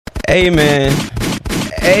Hey man,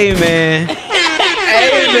 hey man,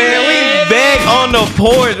 hey man, we back on the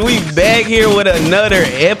porch. We back here with another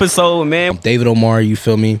episode, man. I'm David Omari, you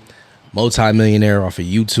feel me? Multi-millionaire off of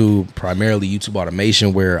YouTube, primarily YouTube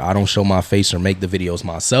automation, where I don't show my face or make the videos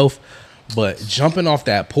myself. But jumping off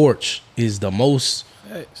that porch is the most,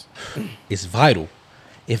 it's vital.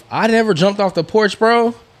 If I never jumped off the porch,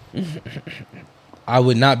 bro, I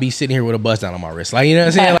would not be sitting here with a bust down on my wrist. Like, you know what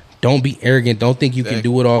I'm saying? Like, don't be arrogant. Don't think you can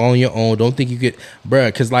do it all on your own. Don't think you could, bro,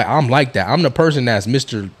 because like I'm like that. I'm the person that's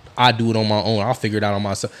Mr. I do it on my own. I'll figure it out on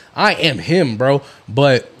myself. I am him, bro.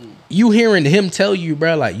 But you hearing him tell you,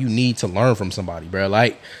 bro, like you need to learn from somebody, bro.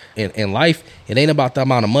 Like in life, it ain't about the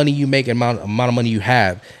amount of money you make and amount of money you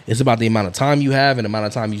have. It's about the amount of time you have and the amount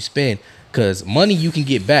of time you spend. Because money you can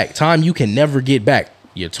get back. Time you can never get back.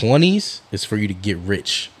 Your 20s is for you to get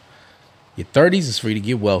rich. Your 30s is for you to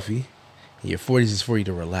get wealthy. Your 40s is for you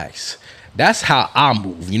to relax. That's how I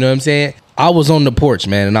move. You know what I'm saying? I was on the porch,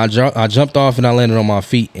 man, and I jumped off and I landed on my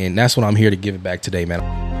feet, and that's what I'm here to give it back today, man.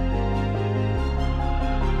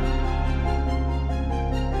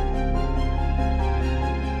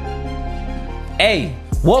 Hey,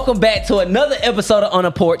 welcome back to another episode of On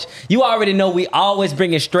the Porch. You already know we always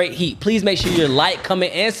bring in straight heat. Please make sure you like,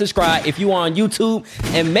 comment, and subscribe if you are on YouTube,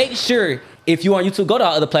 and make sure if you're on YouTube, go to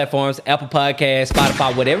our other platforms, Apple Podcasts,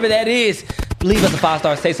 Spotify, whatever that is. Leave us a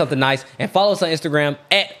 5-star, say something nice, and follow us on Instagram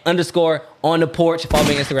 @_on-the-porch. Follow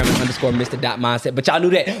me on Instagram @Mr.mindset. But y'all knew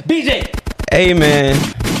that. BJ. Hey man,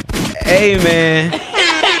 hey man,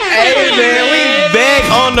 hey man, we back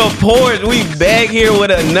on the porch. We back here with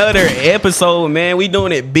another episode, man. We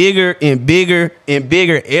doing it bigger and bigger and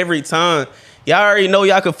bigger every time. Y'all already know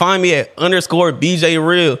y'all can find me at _BJ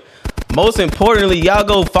Real. Most importantly, y'all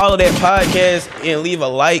go follow that podcast and leave a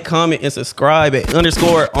like, comment, and subscribe at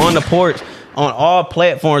 _on-the-porch on all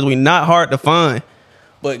platforms. We not hard to find.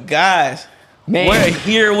 But guys, Man. we're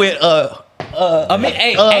here with No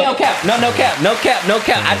cap.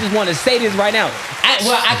 I just want to say this right now.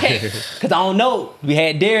 I can't, because I don't know. We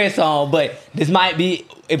had Darius on, but this might be,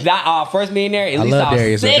 if not our first millionaire, at least our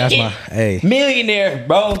Darius. second millionaire,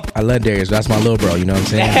 bro. I love Darius. That's my little bro. You know what I'm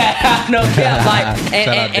saying? No cap. Like,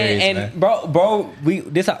 Shout out Darius, and man. bro,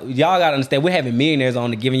 y'all gotta understand. We're having millionaires on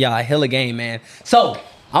to giving y'all a hella game, man. So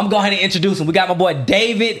I'm going ahead and introduce him. We got my boy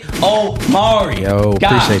David Omari. Yo,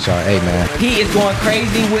 appreciate y'all. Hey, man. He is going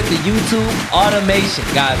crazy with the YouTube automation.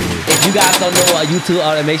 Guys, if you guys don't know what YouTube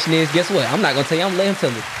automation is, guess what? I'm not going to tell you. I'm going to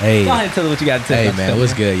let him tell you. Hey. Go ahead and tell me what you got to tell Hey, man,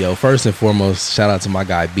 what's good, yo? First and foremost, shout out to my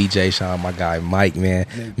guy BJ. Shout out my guy Mike, man.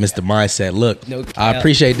 Mr. Mindset. Look, I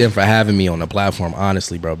appreciate them for having me on the platform,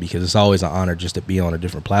 honestly, bro, because it's always an honor just to be on a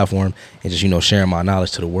different platform and just, sharing my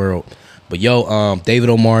knowledge to the world. But, yo, David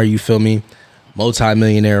Omari, you feel me?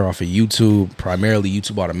 Multi-millionaire off of YouTube, primarily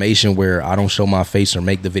YouTube automation, where I don't show my face or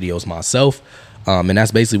make the videos myself. And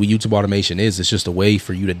that's basically what YouTube automation is. It's just a way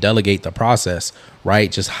for you to delegate the process, right?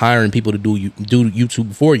 Just hiring people to do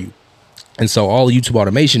YouTube for you. And so all YouTube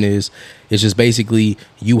automation is just basically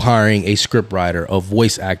you hiring a script writer, a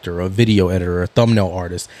voice actor, a video editor, a thumbnail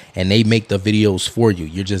artist, and they make the videos for you.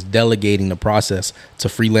 You're just delegating the process to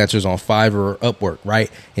freelancers on Fiverr or Upwork, right?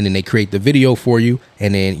 And then they create the video for you,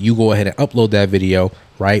 and then you go ahead and upload that video,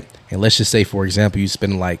 right? And let's just say, for example, you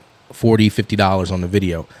spend like $40, $50 on the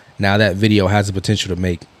video. Now that video has the potential to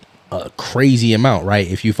make a crazy amount, right?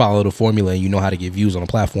 If you follow the formula and you know how to get views on the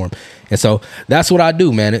platform. And so that's what I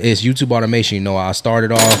do, man. It's YouTube automation. I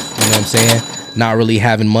started off, you know what I'm saying, not really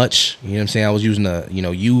having much, you know what I'm saying? I was using a,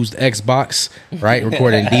 used Xbox, right?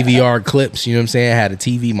 Recording DVR clips, you know what I'm saying? I had a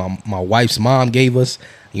TV my wife's mom gave us,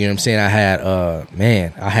 you know what I'm saying? I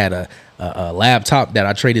had a laptop that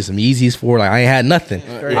I traded some Yeezys for. Like, I ain't had nothing.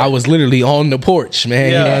 I was literally on the porch,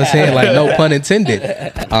 man. You know what I'm saying? Like, no pun intended.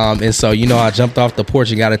 And so, I jumped off the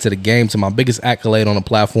porch and got into the game to my biggest accolade on the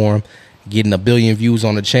platform, getting 1 billion views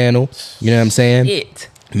on the channel. You know what I'm saying?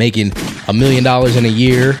 Making $1 million in a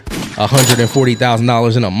year,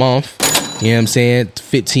 $140,000 in a month. You know what I'm saying?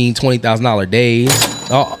 $15,000, $20,000 days.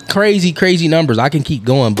 Oh, crazy numbers. I can keep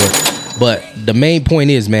going, but the main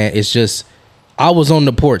point is, man, it's just, I was on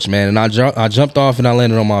the porch, man, and I jumped off and I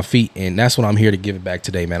landed on my feet, and that's what I'm here to give it back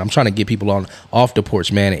today, man. I'm trying to get people off the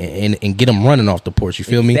porch, man, and get them running off the porch. You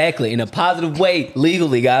feel me? Exactly, in a positive way,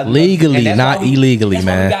 legally, guys. Legally, not illegally, that's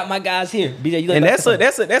man. Why we got my guys here. BJ, and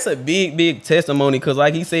that's a big testimony, because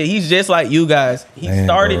like he said, he's just like you guys. He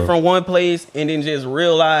started from one place and then just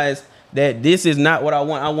realized that this is not what I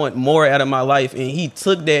want. I want more out of my life, and he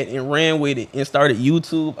took that and ran with it and started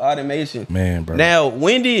YouTube automation. Man, bro. Now,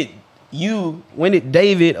 when did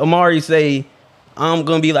David Omari say, I'm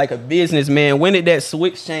gonna be like a businessman? When did that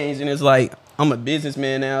switch change and it's like, I'm a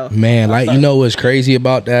businessman now. Man, like, you know what's crazy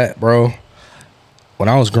about that, bro? When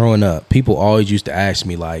I was growing up, people always used to ask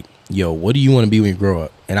me, like, yo, what do you want to be when you grow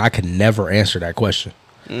up? And I could never answer that question.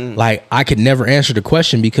 Like, I could never answer the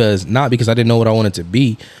question not because I didn't know what I wanted to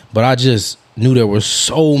be, but I just knew there were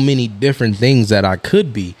so many different things that I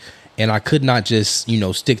could be. And I could not just,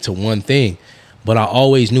 stick to one thing. But I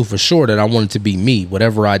always knew for sure that I wanted to be me.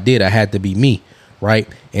 Whatever I did, I had to be me. Right.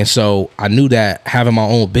 And so I knew that having my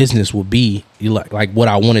own business would be like what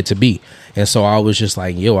I wanted to be. And so I was just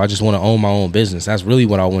like, yo, I just want to own my own business. That's really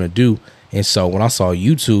what I want to do. And so when I saw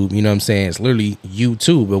YouTube, you know what I'm saying? It's literally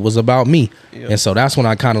YouTube. It was about me. Yep. And so that's when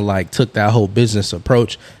I kind of like took that whole business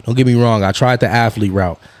approach. Don't get me wrong. I tried the athlete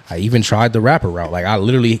route. I even tried the rapper route. Like, I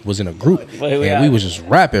literally was in a group and we was just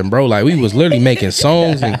rapping, bro. Like, we was literally making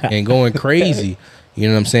songs and going crazy. You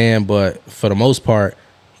know what I'm saying? But for the most part,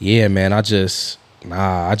 yeah, man, I saw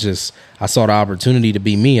the opportunity to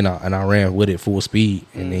be me and I ran with it full speed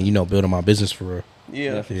and then, building my business for real.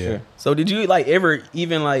 Yeah, for sure. So did you ever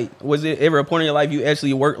even was it ever a point in your life you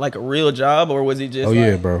actually worked like a real job, or was it just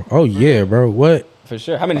Oh yeah, bro. What? For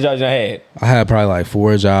sure. How many jobs you had? I had probably like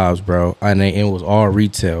 4 jobs, bro. And it was all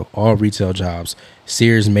retail jobs.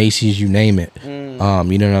 Sears, Macy's, you name it. You know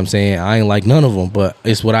what I'm saying? I ain't like none of them, but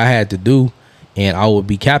it's what I had to do. And I would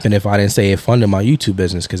be capping if I didn't say it funded my YouTube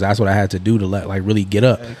business, because that's what I had to do to really get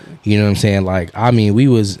up. Exactly. You know what I'm saying? Like, I mean, we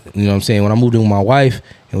was, you know what I'm saying, when I moved in with my wife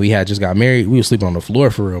and we had just got married, we was sleeping on the floor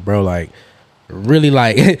for real, bro. Like, really,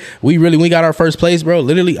 like, we got our first place, bro.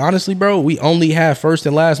 Literally, honestly, bro, we only had first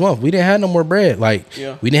and last month. We didn't have no more bread. Like,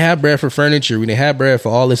 we didn't have bread for furniture. We didn't have bread for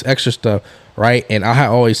all this extra stuff, right? And I had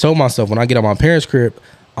always told myself, when I get out my parents' crib,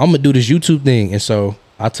 I'm going to do this YouTube thing. And so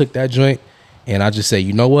I took that joint. And I just say,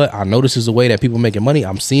 you know what? I know this is a way that people making money.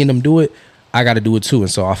 I'm seeing them do it. I got to do it too. And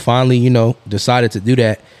so I finally, decided to do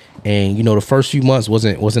that. And, the first few months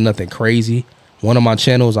wasn't nothing crazy. One of my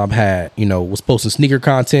channels I've had, was posting sneaker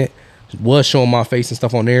content, was showing my face and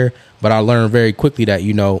stuff on there. But I learned very quickly that,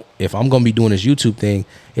 if I'm going to be doing this YouTube thing,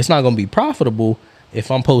 it's not going to be profitable if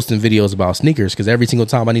I'm posting videos about sneakers, because every single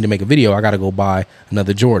time I need to make a video, I got to go buy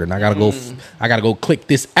another Jordan. I got to go click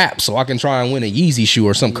this app so I can try and win a Yeezy shoe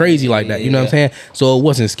or something crazy like that. You know what I'm saying? So it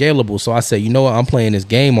wasn't scalable. So I said, you know what? I'm playing this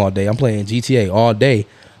game all day. I'm playing GTA all day.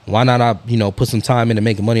 Why not I, put some time into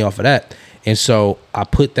making money off of that? And so I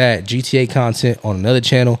put that GTA content on another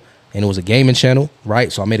channel, and it was a gaming channel,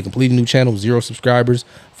 right? So I made a completely new channel, 0 subscribers.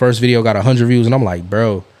 First video got 100 views, and I'm like,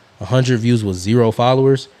 bro, 100 views with 0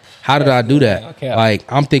 followers? How did I do that? Okay. Like,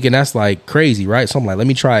 I'm thinking that's like crazy, right? So I'm like, let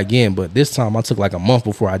me try again. But this time I took like a month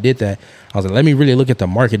before I did that. I was like, let me really look at the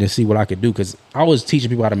market and see what I could do. Because I was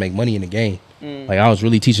teaching people how to make money in the game. Like, I was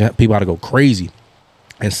really teaching people how to go crazy.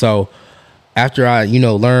 And so after I,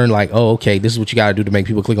 learned like, oh, okay, this is what you got to do to make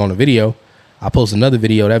people click on the video, I posted another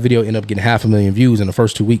video. That video ended up getting 500,000 views in the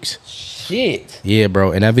first 2 weeks. Shit. Yeah,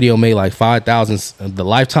 bro. And that video made like 5,000. The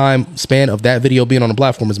lifetime span of that video being on the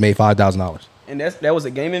platform has made $5,000. And that was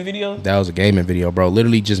a gaming video? That was a gaming video, bro.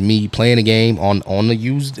 Literally just me playing a game on the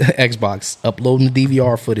used Xbox, uploading the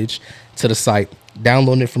DVR footage to the site,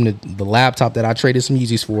 downloading it from the laptop that I traded some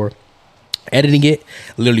Yeezys for, editing it,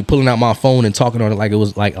 literally pulling out my phone and talking on it like it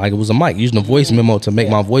was like it was a mic, using a voice memo to make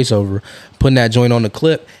my voiceover, putting that joint on the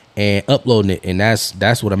clip and uploading it. And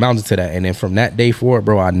that's what amounted to that. And then from that day forward,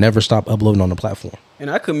 bro, I never stopped uploading on the platform. And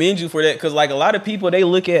I commend you for that, because like a lot of people, they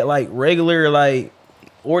look at like regular like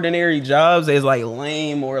ordinary jobs as like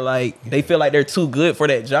lame, or like they feel like they're too good for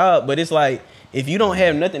that job. But it's like, if you don't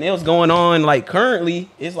have nothing else going on like currently,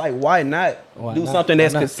 it's like, why not do something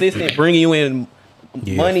that's consistent, bringing you in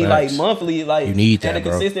money, facts. Like monthly, like you need that, at a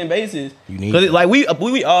consistent basis. You need, because like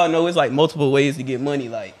we all know it's like multiple ways to get money,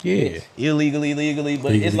 like illegally, legally.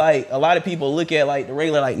 But it's like a lot of people look at like the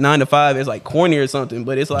regular like 9 to 5 as like corny or something.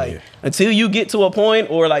 But it's like until you get to a point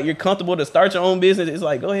or like you're comfortable to start your own business, it's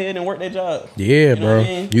like, go ahead and work that job. Yeah, bro. I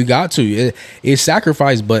mean? You got to. It's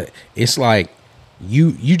sacrifice, but it's like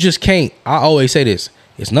you just can't. I always say this.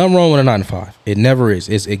 It's nothing wrong with a 9 to 5. It never is.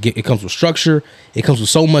 It comes with structure. It comes with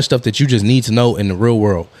so much stuff that you just need to know in the real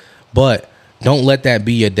world. But don't let that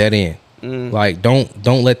be a dead end. Like don't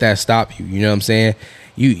let that stop you. You know what I'm saying?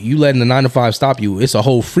 You letting the 9 to 5 stop you. It's a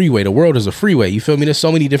whole freeway. The world is a freeway. You feel me? There's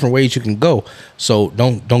so many different ways you can go. So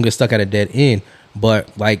don't get stuck at a dead end.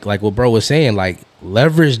 But like what bro was saying, like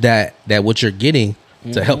leverage that what you're getting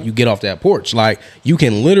to help you get off that porch. Like you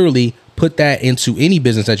can literally put that into any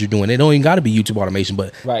business that you're doing. It don't even got to be YouTube automation,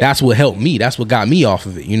 but that's what helped me. That's what got me off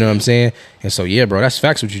of it. You know what I'm saying? And so, yeah, bro, that's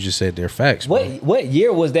facts what you just said there. Facts. What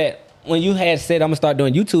year was that when you had said I'm gonna start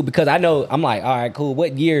doing YouTube, because I know I'm like, all right, cool.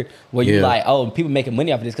 What year were you like, oh, people making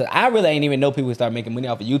money off of this? Because I really ain't even know people start making money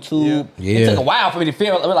off of YouTube. Yeah. It took a while for me to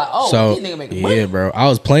feel. We're like, oh, so, these niggas making money. Yeah, bro. I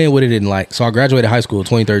was playing with it in so I graduated high school in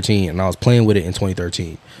 2013, and I was playing with it in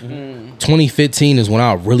 2013. 2015 is when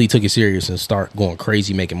I really took it serious and start going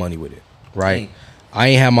crazy making money with it. Right. Dang. I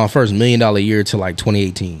ain't had my first $1 million year till like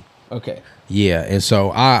 2018. Okay. Yeah, and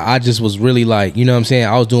so I just was really like, you know what I'm saying?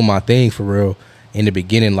 I was doing my thing for real in the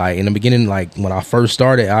beginning. Like when I first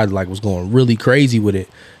started, I like was going really crazy with it.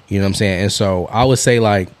 You know what I'm saying? And so I would say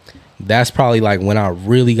like that's probably like when I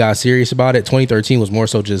really got serious about it. 2013 was more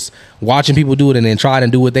so just watching people do it and then trying to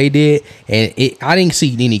do what they did. And I didn't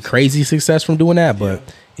see any crazy success from doing that, but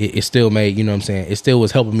it still made, you know what I'm saying? It still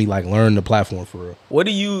was helping me like learn the platform for real. What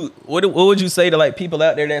would you say to like people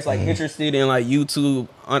out there that's like interested in like YouTube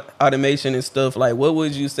automation and stuff? Like what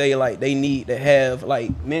would you say like they need to have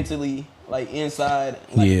like mentally like inside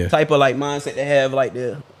like type of like mindset to have like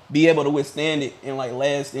to be able to withstand it and like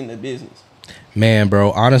last in the business? Man,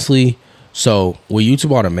 bro, honestly, so with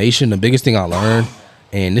YouTube automation, the biggest thing I learned,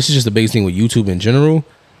 and this is just the biggest thing with YouTube in general,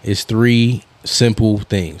 is 3 simple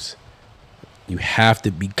things. You have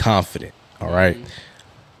to be confident, all right?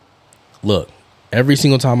 Look, every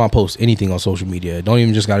single time I post anything on social media, it don't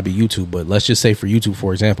even just got to be YouTube, but let's just say for YouTube,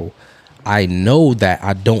 for example, I know that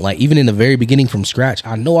I don't like, even in the very beginning from scratch,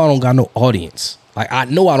 I know I don't got no audience. Like, I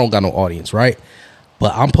know I don't got no audience, right?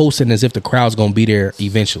 But I'm posting as if the crowd's going to be there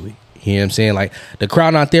eventually. You know what I'm saying? Like, the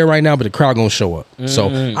crowd not there right now, but the crowd gonna show up. So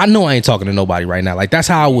I know I ain't talking to nobody right now. Like, that's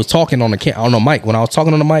how I was talking on the mic. When I was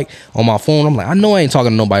talking on the mic on my phone, I'm like, I know I ain't talking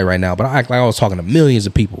to nobody right now, but I act like I was talking to millions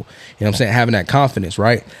of people. You know what I'm saying? Having that confidence,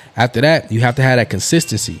 right? After that, you have to have that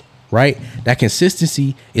consistency, right? That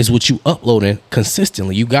consistency is what you uploading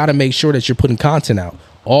consistently. You got to make sure that you're putting content out.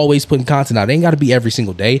 Always putting content out. It ain't got to be every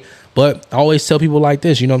single day, but I always tell people like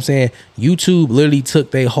this, you know what I'm saying? YouTube literally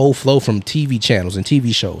took their whole flow from TV channels and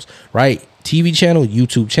TV shows, right? TV channel,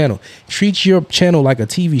 YouTube channel. Treat your channel like a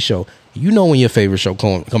TV show. You know when your favorite show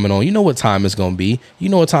coming on. You know what time it's going to be. You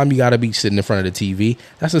know what time you got to be sitting in front of the TV.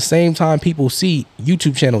 That's the same time people see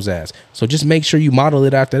YouTube channels as. So just make sure you model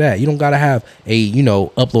it after that. You don't got to have a,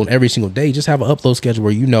 upload every single day. Just have an upload schedule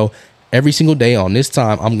where every single day on this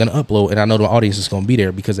time, I'm going to upload, and I know the audience is going to be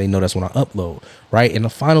there because they know that's when I upload, right? And the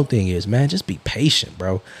final thing is, man, just be patient,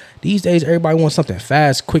 bro. These days, everybody wants something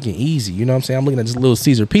fast, quick, and easy. You know what I'm saying? I'm looking at this little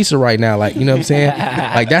Caesar pizza right now. Like, you know what I'm saying?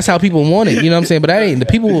 Like, that's how people want it. You know what I'm saying? But that ain't. The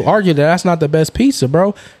people will argue that that's not the best pizza, bro.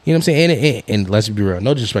 You know what I'm saying? And let's be real.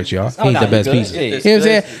 No disrespect, y'all. Ain't the best pizza. You know what I'm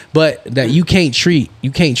saying? But that you can't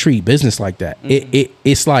treat business like that.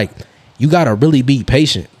 It's like you got to really be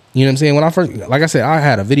patient. You know what I'm saying? When I first, like I said, I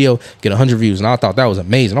had a video get 100 views, and I thought that was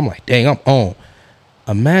amazing. I'm like, dang, I'm on.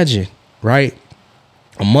 Imagine, right?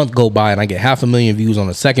 A month go by, and I get 500,000 views on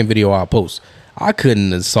the second video I post. I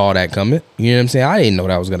couldn't have saw that coming. You know what I'm saying? I didn't know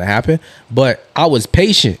that was gonna happen, but I was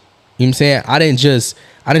patient. You know what I'm saying? I didn't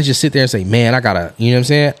just sit there and say, man, I gotta. You know what I'm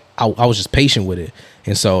saying? I was just patient with it,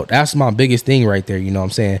 and so that's my biggest thing right there. You know what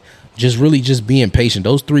I'm saying? Just really just being patient.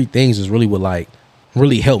 Those 3 things is really what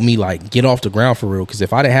really helped me get off the ground for real. Because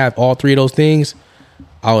if I didn't have all 3 of those things,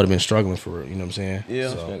 I would have been struggling for real. You know what I'm saying? Yeah.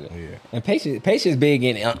 So, yeah. And patience big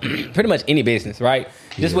in pretty much any business, right?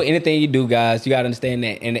 Just with anything you do, guys, you got to understand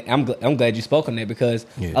that. And I'm glad you spoke on that because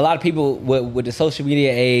a lot of people with the social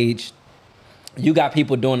media age, you got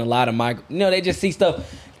people doing a lot of they just see stuff.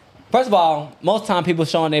 First of all, most time people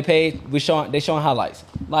showing their page, they showing highlights.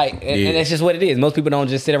 And that's just what it is. Most people don't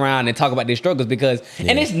just sit around and talk about their struggles because,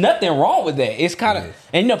 and there's nothing wrong with that. It's kind of,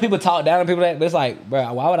 and people talk down on people but it's like,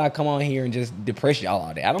 bro, why would I come on here and just depress y'all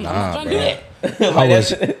all day? I'm not trying to do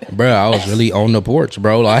that. I was really on the porch,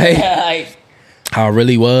 bro. I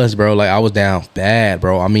really was, bro. I was down bad,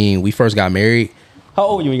 bro. I mean, we first got married. How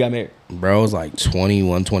old were you when you got married? Bro, I was like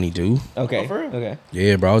 21, 22. Okay. Okay.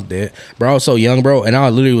 Yeah, bro, I was dead. Bro, I was so young, bro. And I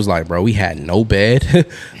literally was like, bro, we had no bed.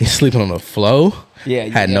 Sleeping on the floor.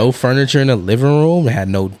 Had no furniture in the living room. Had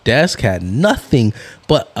no desk. Had nothing.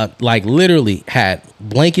 But literally had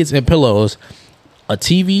blankets and pillows. A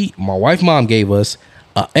TV my mom gave us.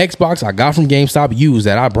 An Xbox I got from GameStop used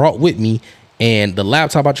that I brought with me. And the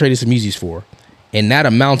laptop I traded some music for. And that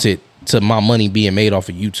amounted to my money being made off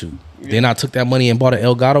of YouTube. Then I took that money and bought an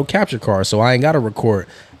Elgato capture card, so I ain't got to record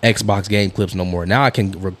Xbox game clips no more. Now I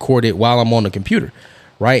can record it while I'm on the computer,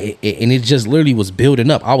 right? And it just literally was building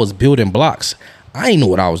up. I was building blocks. I didn't know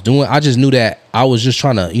what I was doing. I just knew that I was just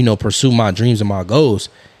trying to, pursue my dreams and my goals,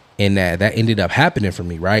 and that ended up happening for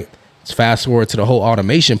me, right? Let's fast forward to the whole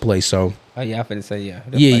automation place. So, oh yeah, I finna say yeah.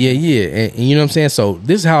 Yeah. And you know what I'm saying? So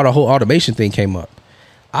this is how the whole automation thing came up.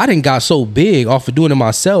 I didn't got so big off of doing it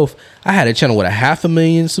myself. I had a channel with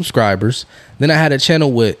 500,000 subscribers. Then I had a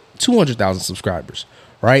channel with 200,000 subscribers,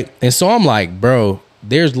 right? And so I'm like, bro,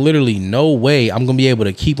 there's literally no way I'm going to be able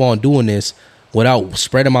to keep on doing this without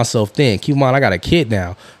spreading myself thin. Keep in mind, I got a kid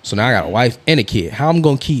now. So now I got a wife and a kid. How I'm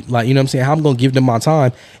going to keep, like, you know what I'm saying? How I'm going to give them my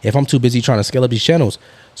time if I'm too busy trying to scale up these channels?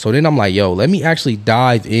 So then I'm like, yo, let me actually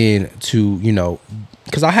dive into, you know,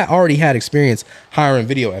 because I had already had experience hiring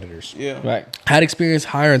video editors. Yeah. Right. Had experience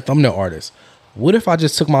hiring thumbnail artists. What if I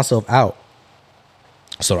just took myself out?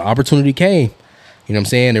 So the opportunity came. You know what I'm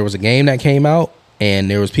saying? There was a game that came out and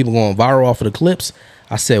there was people going viral off of the clips.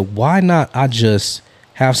 I said, why not I just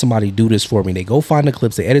have somebody do this for me? They go find the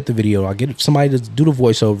clips, they edit the video. I get somebody to do the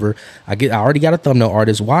voiceover. I already got a thumbnail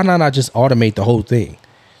artist. Why not I just automate the whole thing?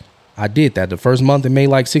 I did that. The first month it made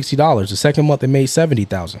like $60. The second month it made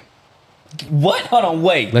 $70,000. What? Hold on,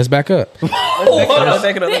 wait. Let's back up. Let's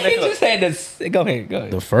back it up. He just had this. Go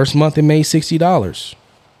ahead. The first month it made $60.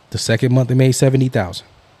 The second month it made $70,000.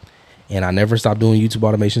 And I never stopped doing YouTube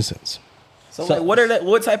automation since. So like,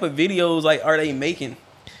 what type of videos like are they making?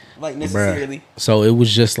 Like necessarily. Bruh. So it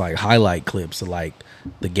was just like highlight clips of like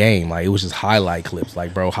the game. Like it was just highlight clips.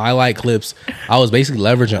 Like, bro, highlight clips. I was basically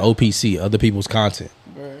leveraging OPC, other people's content.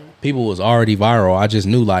 People was already viral. I just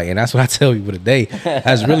knew, like, and that's what I tell people today.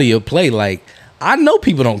 That's really a play. Like, I know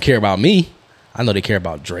people don't care about me. I know they care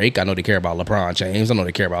about Drake. I know they care about LeBron James. I know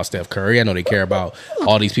they care about Steph Curry. I know they care about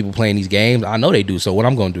all these people playing these games. I know they do. So what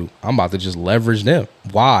I'm going to do, I'm about to just leverage them.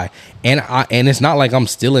 Why? And it's not like I'm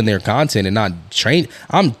stealing their content and not trained.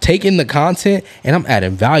 I'm taking the content and I'm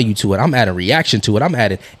adding value to it. I'm adding reaction to it. I'm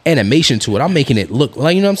adding animation to it. I'm making it look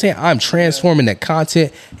like, you know what I'm saying? I'm transforming that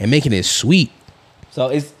content and making it sweet. So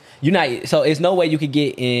it's no way you could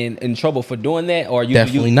get in trouble for doing that, or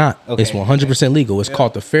definitely not. Okay. It's 100% legal. It's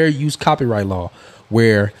called the Fair Use Copyright Law,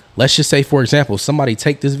 where let's just say, for example, somebody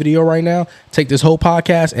take this video right now, take this whole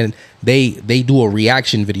podcast, and they do a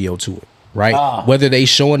reaction video to it, right? Whether they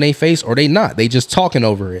showing their face or they not, they just talking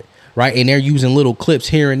over it, right? And they're using little clips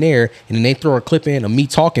here and there, and then they throw a clip in of me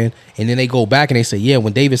talking, and then they go back and they say, yeah,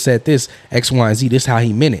 when David said this, X, Y, and Z, this is how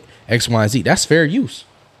he meant it, X, Y, and Z. That's fair use.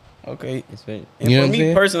 Okay. You know for what I'm me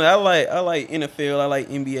saying? personally, I like NFL, I like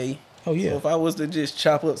NBA. Oh yeah. So if I was to just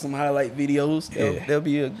chop up some highlight videos, that'll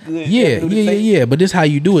be a good. Yeah. But this is how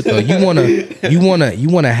you do it though. You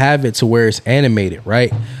wanna have it to where it's animated,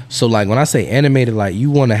 right? So like when I say animated, like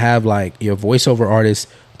you wanna have like your voiceover artist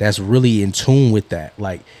that's really in tune with that.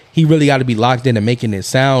 Like he really got to be locked in and making it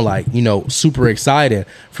sound like, you know, super exciting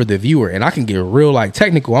for the viewer. And I can get real like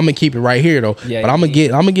technical. I'm gonna keep it right here though. Yeah, but I'm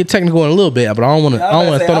gonna get technical in a little bit. But I don't want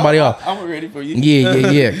to throw nobody off. I'm ready for you.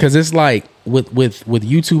 Yeah. Because it's like with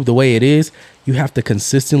YouTube the way it is, you have to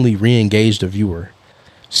consistently re-engage the viewer.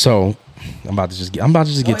 So I'm about to just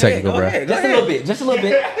get technical, bro. Just a little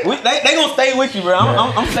bit. They gonna stay with you, bro.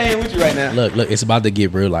 I'm staying with you right now. Look, it's about to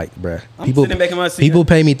get real, like, bro. People sitting back in my seat. People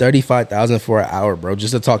pay me $35,000 for an hour, bro,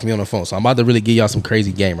 just to talk to me on the phone. So I'm about to really give y'all some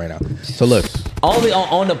crazy game right now. So look, only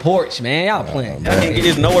on the porch, man. Y'all playing. I can't get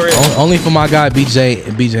this nowhere else. Only for my guy BJ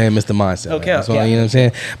and Mr. Mindset. Okay, man. So, you know what I'm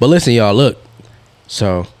saying. But listen, y'all, look.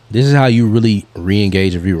 So this is how you really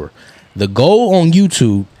re-engage a viewer. The goal on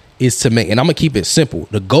YouTube is to make, and I'm gonna keep it simple.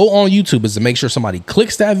 The goal on YouTube is to make sure somebody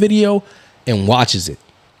clicks that video and watches it.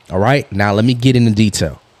 All right. Now let me get into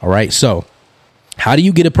detail. All right. So how do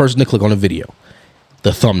you get a person to click on a video?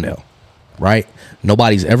 The thumbnail, right?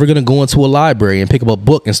 Nobody's ever gonna go into a library and pick up a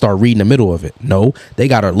book and start reading the middle of it. No, they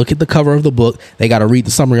gotta look at the cover of the book. They gotta read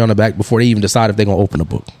the summary on the back before they even decide if they're gonna open the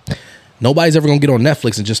book. Nobody's ever gonna get on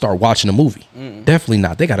Netflix and just start watching a movie. Definitely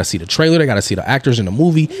not. They gotta see the trailer. They gotta see the actors in the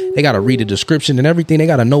movie. They gotta read the description and everything. They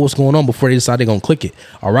gotta know what's going on before they decide they're gonna click it.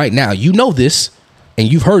 All right, now you know this, and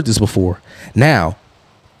you've heard this before. Now,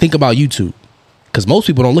 think about YouTube, because most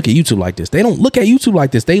people don't look at YouTube like this. They don't look at YouTube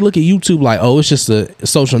like this. They look at YouTube like, oh, it's just a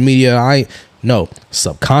social media. No,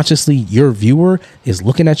 subconsciously, your viewer is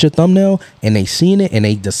looking at your thumbnail and they seeing it and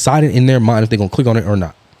they decided in their mind if they're gonna click on it or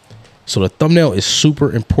not. So the thumbnail is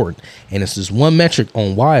super important. And it's just one metric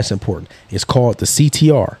on why it's important. It's called the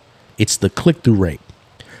CTR. It's the click-through rate.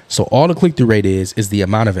 So all the click-through rate is the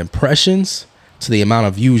amount of impressions to the amount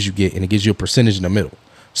of views you get, and it gives you a percentage in the middle.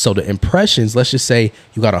 So the impressions, let's just say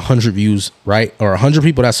you got 100 views, right? Or 100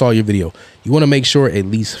 people that saw your video. You want to make sure at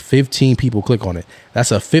least 15 people click on it.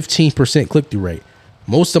 That's a 15% click-through rate.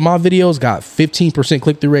 Most of my videos got 15%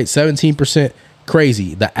 click-through rate, 17%.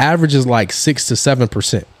 Crazy. The average is like 6 to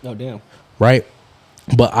 7%. Oh, damn. Right?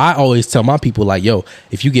 But I always tell my people like, yo,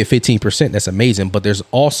 if you get 15%, that's amazing. But there's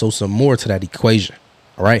also some more to that equation.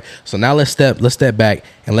 All right. So now let's step back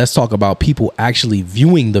and let's talk about people actually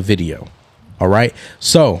viewing the video. All right.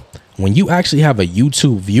 So when you actually have a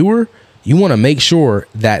YouTube viewer, you want to make sure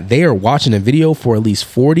that they are watching a video for at least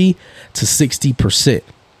 40 to 60%.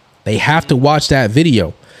 They have to watch that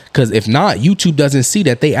video, because if not, YouTube doesn't see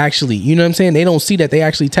that they actually, you know what I'm saying? They don't see that they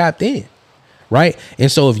actually tapped in, right?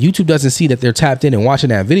 And so if YouTube doesn't see that they're tapped in and watching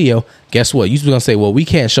that video, guess what? YouTube's going to say, well, we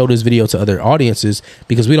can't show this video to other audiences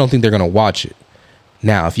because we don't think they're going to watch it.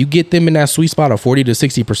 Now, if you get them in that sweet spot of 40 to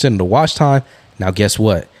 60% of the watch time, now guess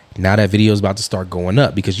what? Now that video is about to start going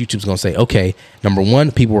up, because YouTube's going to say, okay, number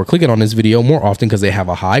one, people are clicking on this video more often because they have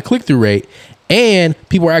a high click-through rate, and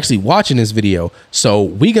people are actually watching this video. So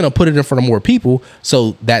we're going to put it in front of more people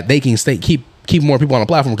so that they can keep more people on the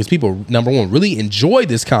platform, because people, number one, really enjoy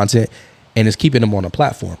this content and it's keeping them on the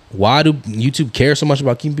platform. Why do YouTube care so much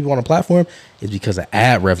about keeping people on the platform? It's because of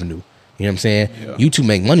ad revenue. You know what I'm saying? Yeah. YouTube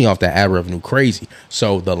make money off that ad revenue crazy.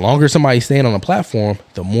 So the longer somebody's staying on the platform,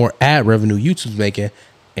 the more ad revenue YouTube's making.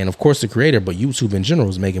 And of course the creator, but YouTube in general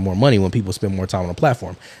is making more money when people spend more time on the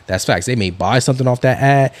platform. That's facts. They may buy something off that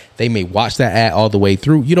ad. They may watch that ad all the way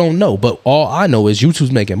through. You don't know. But all I know is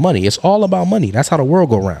YouTube's making money. It's all about money. That's how the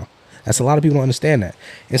world go around. That's a lot of people don't understand that.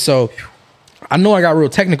 And so I know I got real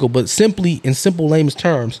technical, but simply, in simple layman's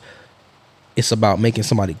terms, it's about making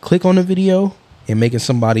somebody click on the video and making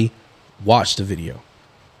somebody watch the video.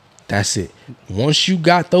 That's it. Once you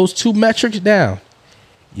got those two metrics down,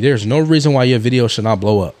 there's no reason why your video should not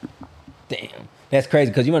blow up. Damn. That's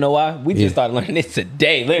crazy, because you want to know why? We just started learning this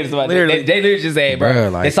today. Literally just said, bro,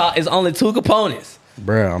 like, it's only two components.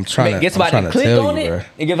 Bro, I'm trying to get somebody to click on it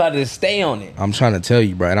and get somebody to stay on it. I'm trying to tell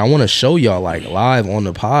you, bro. And I want to show y'all, like, live on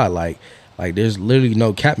the pod, like there's literally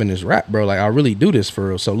no cap in this rap, bro. Like, I really do this for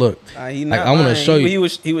real. So look, I want to show you.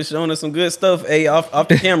 He was showing us some good stuff, off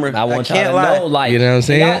the camera. I want y'all to know, like, you know what I'm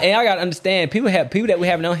saying? And I gotta understand, people that we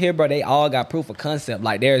have on here, bro. They all got proof of concept.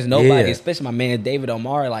 Like, there's nobody, especially my man David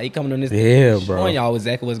Omari. Like, he coming on this, showing y'all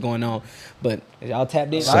exactly what's going on. But y'all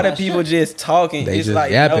tapped in. A lot of people just talking. It's just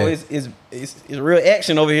like, it's real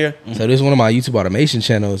action over here. So this is one of my YouTube automation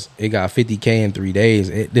channels. It got 50K in 3 days.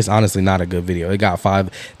 This honestly not a good video. It got 5.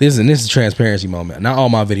 This is a transparency moment. Not all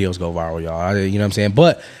my videos go viral, y'all. You know what I'm saying?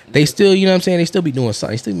 But they still, you know what I'm saying? They still be doing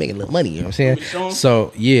something. They still making a little money. You know what I'm saying?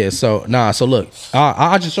 So yeah. So look,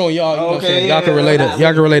 I just showing y'all. You know what I'm saying? Y'all can relate it.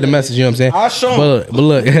 Y'all can relate the message. You know what I'm saying? I'll show. But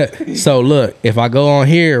look. So look, if I go on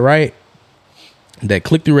here, right? That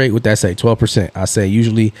click-through rate, what that say? 12%. I say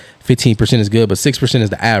usually 15% is good, but 6%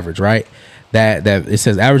 is the average, right? That it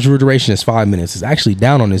says average view duration is 5 minutes. It's actually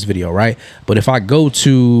down on this video, right? But if I go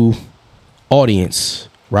to audience,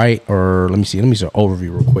 right? Or let me see an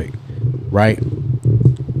overview real quick, right?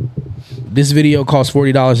 This video cost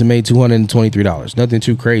 $40 and made $223. Nothing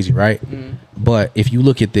too crazy, right? But if you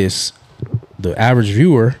look at this, the average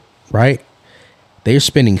viewer, right? They're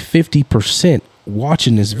spending 50%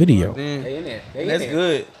 watching this video. That's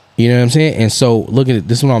good. You know what I'm saying? And so look at it.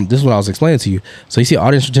 This is what I was explaining to you. So you see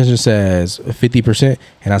audience retention says 50%,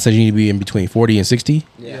 and I said you need to be in between 40 and 60.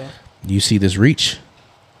 Yeah. You see this reach?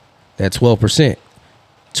 That 12%.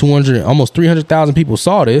 200, almost 300,000 people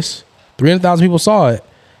saw this. 300,000 people saw it,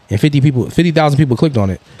 and 50,000 people clicked on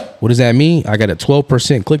it. What does that mean? I got a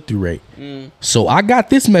 12% click-through rate. So I got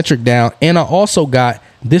this metric down, and I also got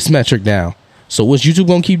this metric down. So what's YouTube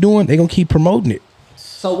gonna keep doing? They're gonna keep promoting it.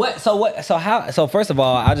 So first of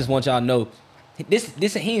all, I just want y'all to know this he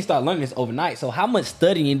didn't start learning this overnight. So how much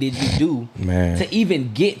studying did you do to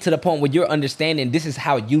even get to the point where you're understanding this is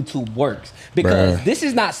how YouTube works? Because this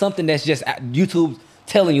is not something that's just YouTube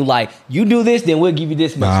telling you, like, you do this, then we'll give you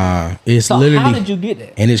this much. It's so literally, how did you get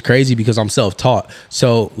that? And it's crazy because I'm self-taught.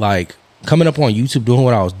 So like coming up on YouTube doing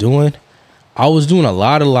what I was doing, I was doing a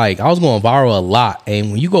lot of I was going viral a lot.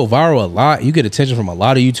 And when you go viral a lot, you get attention from a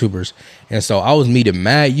lot of YouTubers. And so I was meeting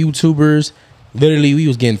mad YouTubers. Literally, we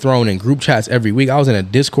was getting thrown in group chats every week. I was in a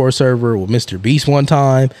Discord server with Mr. Beast one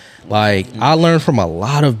time. Like, I learned from a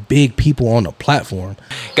lot of big people on the platform.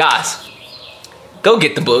 Guys, go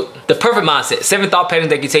get the book, The Perfect Mindset, 7 Thought Patterns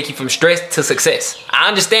that can take you from stress to success. I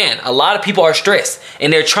understand a lot of people are stressed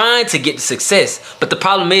and they're trying to get to success. But the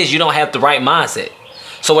problem is you don't have the right mindset.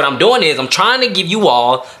 So what I'm doing is I'm trying to give you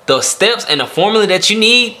all the steps and the formula that you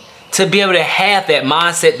need to be able to have that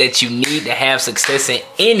mindset that you need to have success in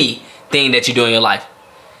anything that you do in your life.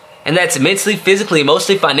 And that's mentally, physically,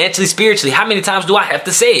 emotionally, financially, spiritually. How many times do I have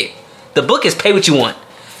to say it? The book is Pay What You Want.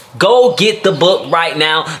 Go get the book right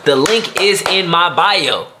now. The link is in my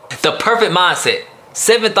bio. The Perfect Mindset.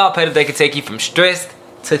 7 thought patterns that can take you from stress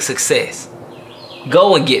to success.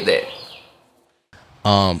 Go and get that.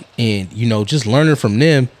 And you know, just learning from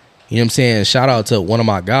them, you know what I'm saying? Shout out to one of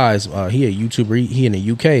my guys. He a YouTuber. He in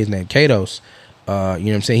the UK. His name Katos. You know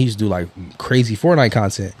what I'm saying? He used to do like crazy Fortnite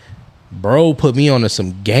content. bro put me on to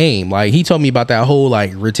some game. Like, he told me about that whole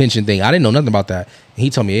like retention thing. I didn't know nothing about that. And he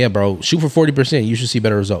told me, yeah, bro, shoot for 40%. You should see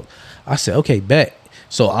better results. I said, okay, bet.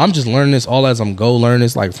 So I'm just learning this all as I'm learning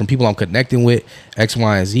this, like from people I'm connecting with, X,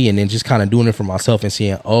 Y, and Z, and then just kind of doing it for myself and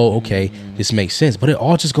seeing, oh, okay, this makes sense. But it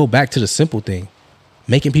all just go back to the simple thing,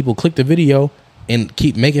 making people click the video and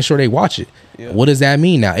keep making sure they watch it. Yeah. What does that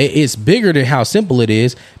mean now? It's bigger than how simple it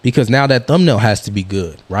is, because now that thumbnail has to be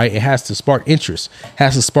good, right? It has to spark interest,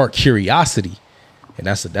 has to spark curiosity. And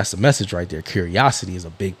that's the message right there. Curiosity is a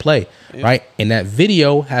big play, right? And that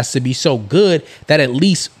video has to be so good that at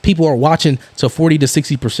least people are watching to 40 to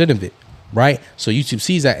 60% of it, right? So YouTube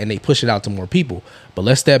sees that and they push it out to more people. But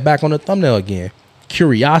let's step back on the thumbnail again.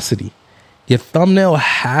 Curiosity. Your thumbnail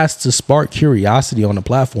has to spark curiosity on the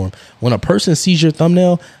platform. When a person sees your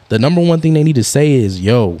thumbnail, the number one thing they need to say is,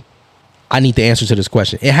 yo, I need the answer to this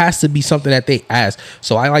question. It has to be something that they ask.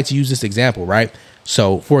 So I like to use this example, right?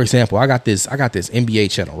 So, for example, I got this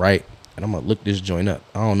NBA channel, right? And I'm gonna look this joint up.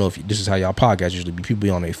 I don't know if this is how y'all podcast usually be. People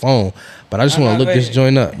be on their phone, but I just want to look this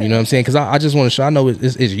joint up. You know what I'm saying? Because I just want to show. I know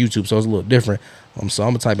it's YouTube, so it's a little different. So I'm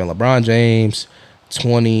gonna type in LeBron James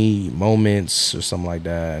 20 moments or something like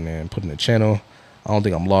that, and then put in the channel. I don't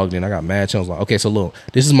think I'm logged in. I got mad channels. Okay, so look,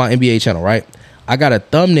 this is my NBA channel, right? I got a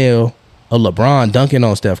thumbnail of LeBron dunking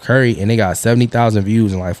on Steph Curry, and they got 70,000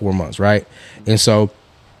 views in like 4 months, right? And so,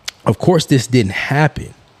 of course, this didn't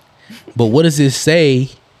happen. But what does this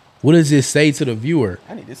say? What does this say to the viewer?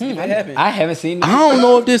 I need to see if it happened. I haven't seen this. I don't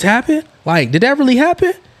know if this happened. Like, did that really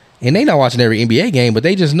happen? And they not watching every NBA game, but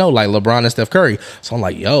they just know like LeBron and Steph Curry. So I'm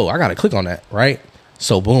like, yo, I gotta click on that, right?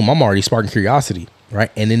 So boom, I'm already sparking curiosity,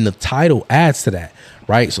 right? And then the title adds to that,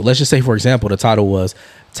 right? So let's just say, for example, the title was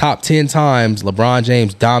top 10 times LeBron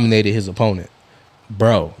James dominated his opponent.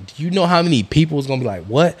 Bro, do you know how many people is gonna be like,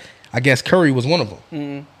 what? I guess Curry was one of them.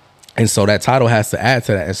 Mm-hmm. And so that title has to add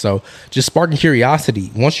to that. And so just sparking curiosity.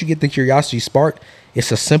 Once you get the curiosity sparked,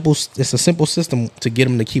 it's a simple system to get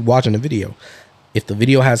them to keep watching the video. If the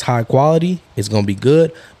video has high quality, it's going to be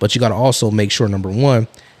good. But you got to also make sure, number one,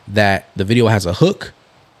 that the video has a hook,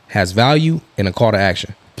 has value, and a call to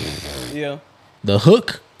action. Yeah. The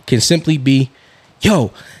hook can simply be,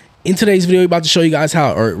 yo, in today's video, we're about to show you guys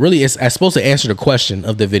how, or really it's supposed to answer the question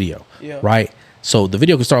of the video, right? So the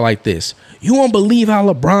video can start like this. You won't believe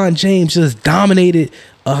how LeBron James just dominated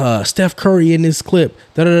Steph Curry in this clip.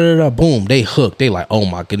 Boom, they hooked. They like, oh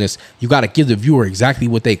my goodness. You got to give the viewer exactly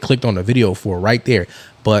what they clicked on the video for right there.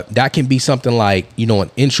 But that can be something like, you know, an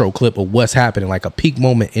intro clip of what's happening, like a peak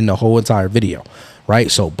moment in the whole entire video, right?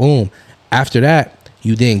 So boom, after that,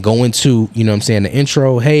 you then go into, you know what I'm saying, the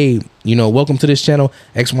intro. Hey, you know, welcome to this channel,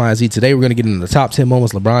 X, Y, and Z. Today, we're going to get into the top 10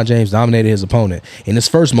 moments LeBron James dominated his opponent. In this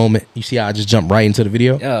first moment, you see how I just jumped right into the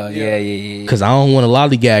video? Oh, yeah. Because I don't want to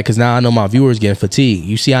lollygag, because now I know my viewers getting fatigued.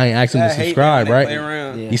 You see I ain't asking them to subscribe, right?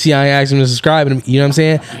 Yeah. You see I ain't asking them to subscribe, you know what I'm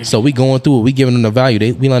saying? So we going through it. We giving them the value.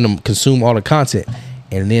 We letting them consume all the content.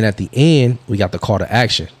 And then at the end, we got the call to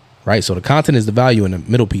action, right? So the content is the value, and the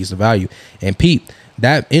middle piece, the value. And Pete,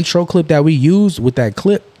 that intro clip that we used with that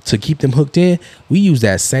clip to keep them hooked in, we use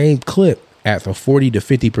that same clip at the 40 to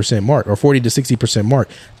 50% mark, or 40 to 60% mark,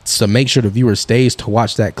 to make sure the viewer stays to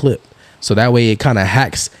watch that clip. So that way it kind of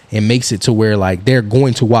hacks and makes it to where like they're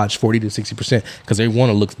going to watch 40 to 60% because they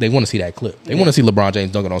want to see that clip. They want to see LeBron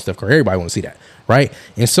James dunking on Steph Curry. Everybody want to see that, right?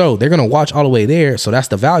 And so they're going to watch all the way there. So that's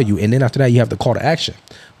the value. And then after that, you have the call to action.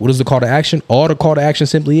 What is the call to action? All the call to action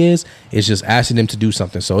simply is just asking them to do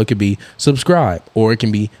something. So it could be subscribe, or it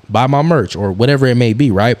can be buy my merch, or whatever it may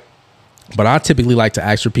be, right? But I typically like to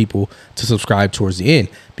ask for people to subscribe towards the end,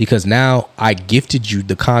 because now I gifted you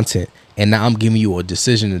the content, and now I'm giving you a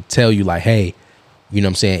decision to tell you like, hey, you know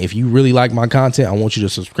what I'm saying? If you really like my content, I want you to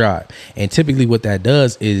subscribe. And typically what that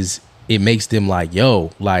does is it makes them like,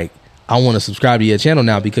 yo, like, I want to subscribe to your channel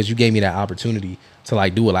now because you gave me that opportunity to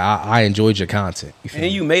like do it. Like I enjoyed your content.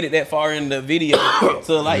 You made it that far in the video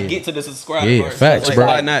to like get to the subscribe part. Facts, so, bro.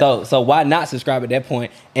 Why not? So why not subscribe at that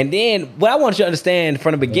point? And then what I want you to understand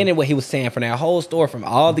from the beginning, what he was saying from that whole story, from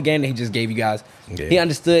all the game that he just gave you guys, he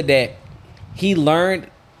understood that he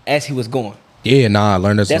learned as he was going. Yeah, I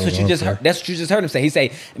learned that. That's what you just heard. That's what you just heard him say. He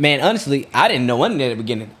say, "Man, honestly, I didn't know anything at the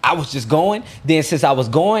beginning. I was just going. Then since I was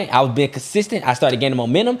going, I was being consistent. I started gaining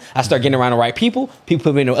momentum. I started getting around the right people. People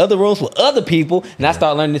put me in other rooms with other people, and I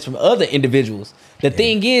started learning this from other individuals. The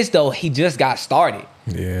thing is, though, he just got started.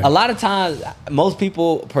 Yeah. A lot of times, most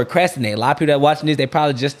people procrastinate. A lot of people that are watching this, they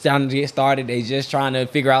probably just trying to get started. They just trying to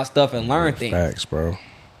figure out stuff and learn things. Facts, bro.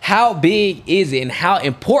 How big is it, and how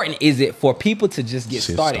important is it for people to just get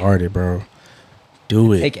started? Bro.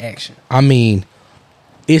 Do it. Take action. I mean,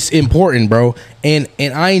 It's important, bro. And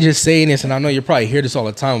I ain't just saying this, and I know you probably hear this all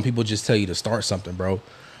the time when people just tell you to start something, bro.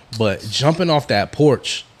 But jumping off that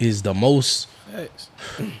porch is the most.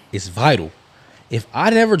 It's vital. If I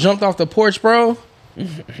never jumped off the porch, bro,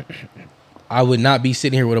 I would not be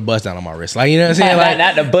sitting here with a buzz down on my wrist. Like, you know what I'm saying? Like,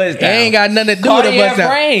 not the buzz down. It ain't got nothing to do with a buzz down.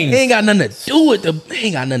 Brains. It ain't got nothing to do with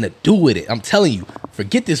ain't got nothing to do with it. I'm telling you,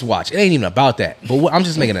 forget this watch. It ain't even about that. But I'm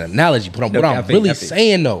just making an analogy. But what I'm really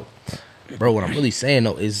saying though, bro, what I'm really saying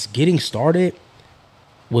though is getting started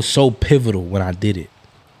was so pivotal when I did it,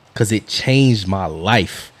 because it changed my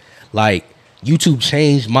life. Like, YouTube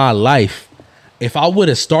changed my life. If I would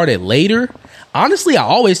have started later, honestly, I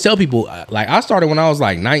always tell people, like, I started when I was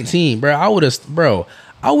like 19, bro. I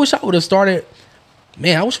wish I would have started.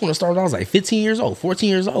 Man, I wish I would have started when I was like 15 years old, 14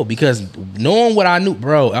 years old, because knowing what I knew,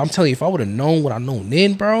 bro, I'm telling you, if I would have known what I know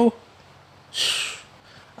then, bro,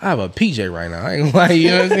 I have a PJ right now. I ain't gonna lie, you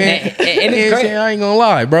know what I'm saying? And it's great. I ain't gonna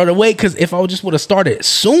lie, bro. The way, because if I just would have started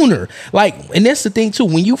sooner, like, and that's the thing too,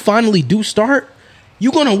 when you finally do start,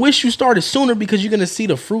 you're gonna wish you started sooner, because you're gonna see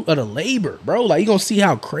the fruit of the labor, bro. Like, you're gonna see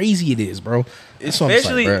how crazy it is, bro.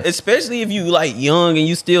 Especially if you like young and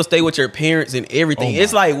you still stay with your parents and everything.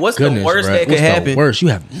 It's like, what's the worst that could happen? Worst, you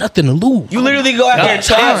have nothing to lose. You literally go out there and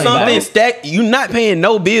try something, stack. You're not paying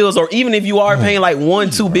no bills, or even if you are paying like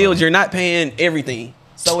 1-2 bills, you're not paying everything.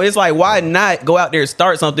 So it's like, why not go out there and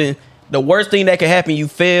start something? The worst thing that could happen, you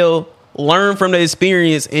fail, learn from the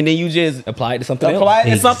experience, and then you just apply it to something else. Apply it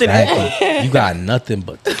to something else. You got nothing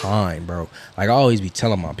but time, bro. Like, I always be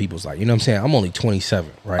telling my people's, like, you know what I'm saying? I'm only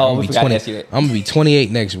 27, right? Oh, I'm gonna be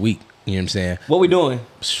 28 next week. You know what I'm saying? What we doing?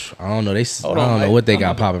 I don't know. I don't know what they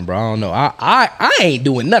got popping, bro. I don't know. I ain't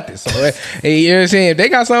doing nothing. So, hey, you know what I'm saying? If they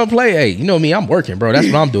got something to play, hey, you know me, I'm working, bro. That's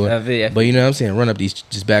what I'm doing. But you know what I'm saying? Run up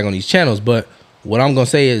just back on these channels. But what I'm gonna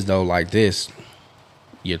say is, though, like this: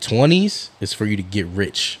 your 20s is for you to get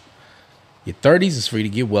rich. Your 30s is for you to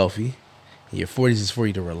get wealthy. And your 40s is for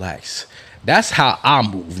you to relax. That's how I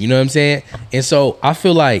move. You know what I'm saying? And so I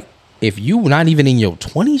feel like if you not even in your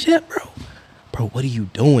 20s yet, bro, what are you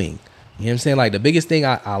doing? You know what I'm saying? Like, the biggest thing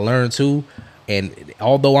I learned too, and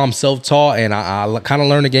although I'm self-taught and I kind of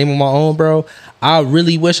learned the game on my own, bro, I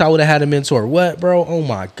really wish I would have had a mentor. What, bro? Oh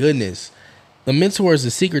my goodness. The mentor is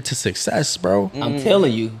the secret to success, bro. I'm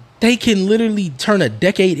telling you. They can literally turn a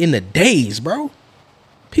decade into days, bro.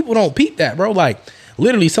 People don't peep that, bro. Like,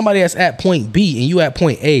 literally, somebody that's at point B and you at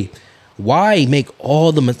point A. Why make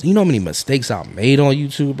all the you know how many mistakes I made on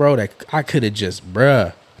YouTube, bro? That I could have just,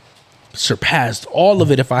 surpassed all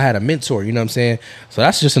of it if I had a mentor. You know what I'm saying? So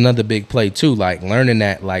that's just another big play too. Like, learning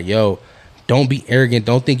that, like, yo, don't be arrogant.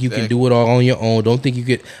 Don't think you can do it all on your own. Don't think you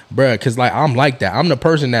could, because like, I'm like that. I'm the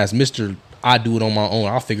person that's Mr. I do it on my own.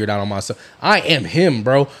 I'll figure it out on myself. I am him,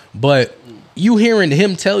 bro. But you hearing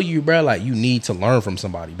him tell you, bro, like, you need to learn from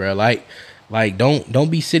somebody, bro. Like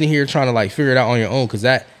don't be sitting here trying to like figure it out on your own, because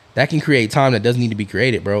that can create time that doesn't need to be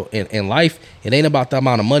created, bro. In life, it ain't about the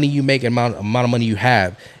amount of money you make and amount of money you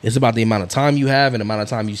have. It's about the amount of time you have and the amount of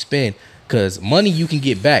time you spend. Because money you can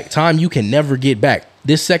get back. Time you can never get back.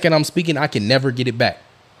 This second I'm speaking, I can never get it back.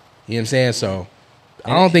 You know what I'm saying? So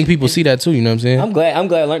I don't think people see that too. You know what I'm saying? I'm glad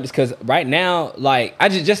I learned this, because right now, like, I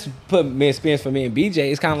just put my experience for me and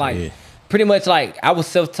BJ. It's kind of like pretty much like I was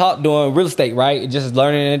self-taught doing real estate, right? Just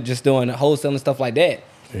learning it, just doing wholesaling and stuff like that.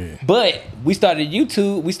 Yeah. But we started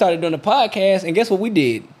YouTube, we started doing a podcast, and guess what we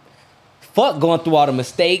did? Fuck going through all the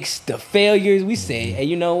mistakes, the failures. We said, hey,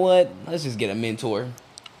 you know what? Let's just get a mentor.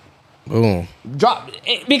 Boom. Drop,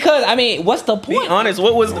 because I mean, what's the point? Be honest.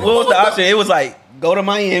 What was the option? It was like, go to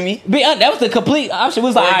Miami. That was the complete option. It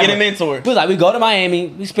was like, get a mentor. It was like, we go to Miami.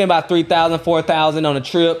 We spend about $3,000, $4,000 on a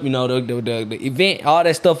trip. You know, the event, all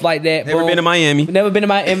that stuff like that. Never been to Miami. Never been to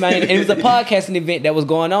Miami. And it was a podcasting event that was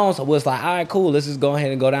going on. So it was like, all right, cool. Let's just go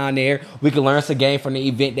ahead and go down there. We can learn some game from the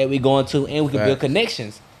event that we're going to, and we can build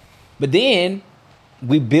connections. But then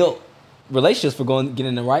we built relationships for get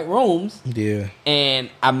in the right rooms. Yeah. And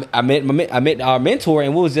I met our mentor,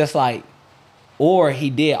 and we was just like, or he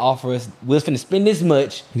did offer us, we was finna spend this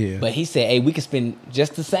much, but he said, hey, we can spend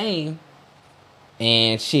just the same.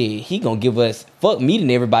 And shit, he gonna give us, fuck meeting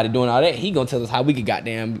everybody doing all that. He gonna tell us how we could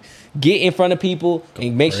goddamn get in front of people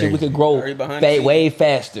and make sure we could grow way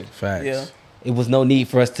faster. Facts. Yeah. It was no need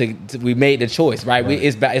for us to we made the choice, right?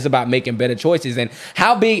 It's about making better choices. And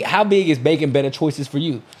how big is making better choices for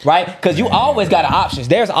you, right? Because you always got options.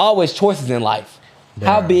 There's always choices in life.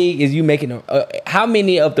 How big is you making? How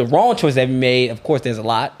many of the wrong choices have you made? Of course, there's a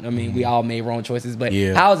lot. I mean, we all made wrong choices, but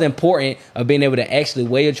how is important of being able to actually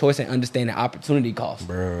weigh your choice and understand the opportunity cost?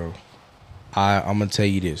 Bro, I'm gonna tell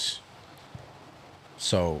you this.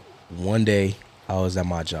 So one day I was at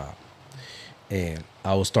my job, and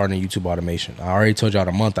I was starting YouTube automation. I already told y'all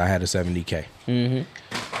the month I had a 70K.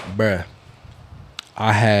 Bruh,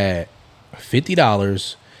 I had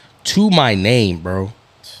 $50 to my name, bro.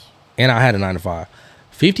 And I had a 9 to 5.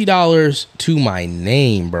 $50 to my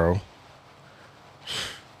name, bro.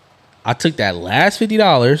 I took that last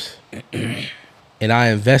 $50 and I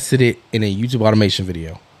invested it in a YouTube automation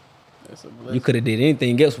video. You could have did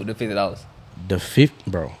anything else with the $50.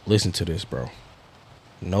 Bro, listen to this, bro.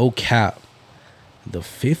 No cap. The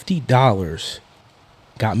 $50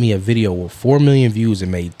 got me a video with 4 million views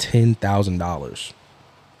and made $10,000.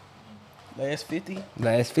 Last 50?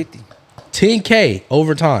 Last 50. 10K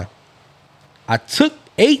over time. I took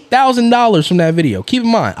 $8,000 from that video. Keep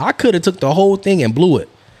in mind, I could have took the whole thing and blew it.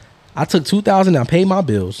 I took $2,000. I paid my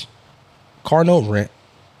bills, car note, rent.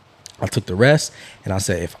 I took the rest, and I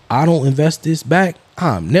said, if I don't invest this back,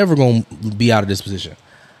 I'm never gonna be out of this position.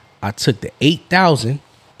 I took the $8,000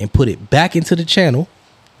 and put it back into the channel,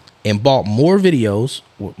 and bought more videos,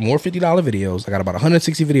 more $50 videos. I got about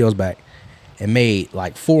 160 videos back, and made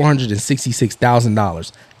like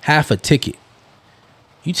 $466,000, half a ticket.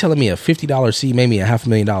 You telling me a $50 seed made me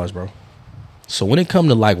 $500,000, bro? So when it come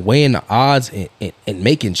to like weighing the odds and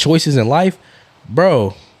making choices in life,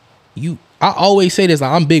 bro, I always say this,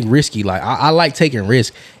 like, I'm big risky. Like I like taking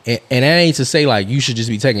risk, and that ain't to say like you should just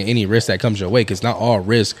be taking any risk that comes your way, because not all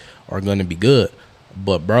risks are gonna be good.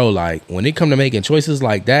 But bro, like when it come to making choices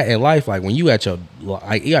like that in life, like when you at your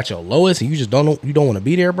lowest and you just don't want to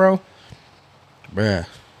be there, bro, bruh.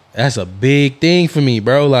 That's a big thing for me,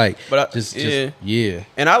 bro. Like, but yeah.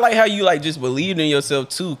 And I like how you like just believed in yourself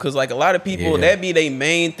too, because like a lot of people that be their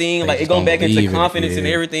main thing. Like it going back into confidence and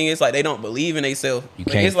everything. It's like they don't believe in themselves. You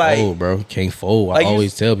can't fold, bro. You can't fold. Like I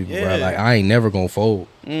always tell people, bro. Like I ain't never gonna fold.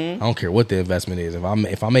 I don't care what the investment is.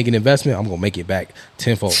 If I make an investment, I'm gonna make it back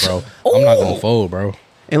tenfold, bro. I'm not gonna fold, bro.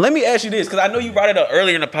 And let me ask you this, because I know you brought it up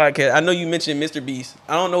earlier in the podcast. I know you mentioned Mr. Beast.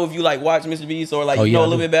 I don't know if you like watch Mr. Beast or like you know a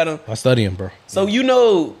little bit about him. I study him, bro. So you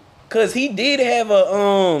know, because he did have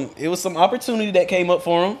it was some opportunity that came up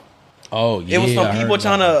for him. Oh yeah, it was some people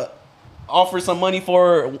trying to offer some money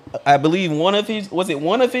for, I believe one of his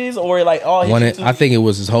or like all his. I think it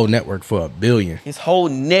was his whole network for $1 billion. His whole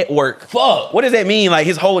network. Fuck. What does that mean? Like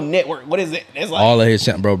his whole network. What is it? It's like all of his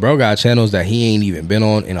bro got channels that he ain't even been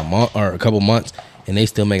on in a month or a couple months, and they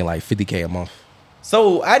still making like $50K a month.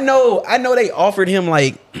 So I know they offered him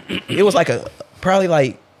like it was like probably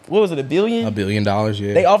like. What was it, $1 billion? $1 billion,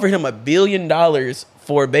 yeah. They offered him $1 billion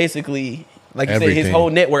for basically, like you said, his whole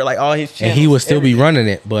network, like all his channels. And he would still be running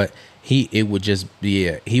it, but he would still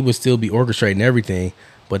be orchestrating everything,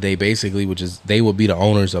 but they basically they would be the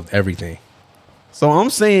owners of everything. So I'm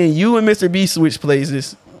saying you and Mr. B switch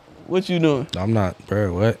places. What you doing? I'm not,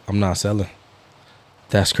 bro. What? I'm not selling.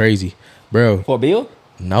 That's crazy, bro. For a bill?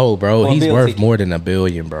 No, bro. He's worth more than $1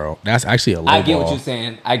 billion, bro. That's actually a low I get ball. what you're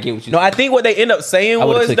saying. No, I think what they end up saying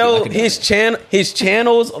was though his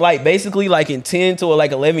channels like basically like in 10 to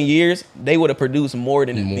like 11 years they would have produced more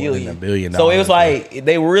than $1 billion. $1 billion. So it was like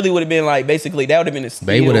they really would have been like basically that would have been a steal.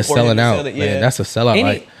 They would have selling out. Man, that's a sellout.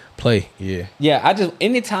 Like play. Yeah. Yeah.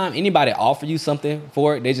 Anytime anybody offer you something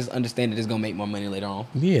for it, they just understand that it's gonna make more money later on.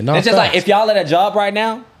 Yeah. No. It's just like if y'all at a job right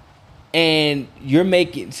now and you're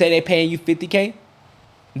say they paying you $50K.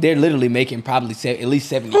 They're literally making probably at least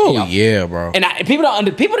 $70K. Oh yeah, bro. And people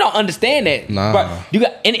don't understand that. Nah. Bro,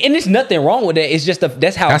 and there's nothing wrong with that. It's just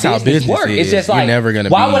that's how business works. It's just like, you're never gonna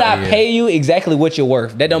why would I pay you exactly what you're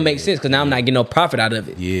worth? That don't make sense because now I'm not getting no profit out of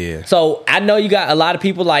it. Yeah. So I know you got a lot of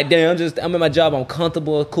people like, damn, I'm in my job, I'm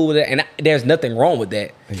comfortable, cool with it, and there's nothing wrong with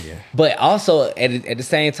that. Yeah. But also at the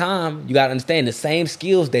same time, you got to understand the same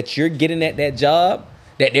skills that you're getting at that job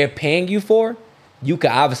that they're paying you for. You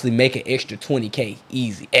could obviously make an extra $20K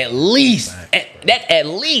easy. At least an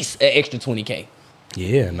extra $20K.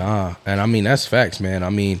 Yeah, nah. And I mean, that's facts, man.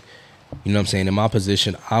 I mean, you know what I'm saying? In my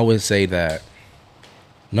position, I would say that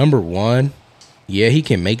number one, yeah, he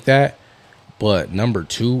can make that. But number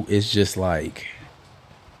two, it's just like,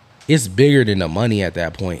 it's bigger than the money at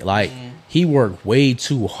that point. Like, he worked way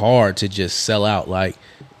too hard to just sell out. Like,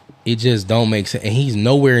 it just don't make sense. And he's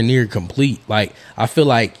nowhere near complete. Like, I feel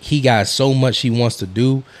like he got so much he wants to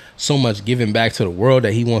do, so much giving back to the world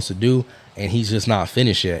that he wants to do, and he's just not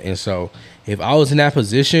finished yet. And so if I was in that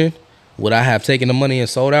position, would I have taken the money and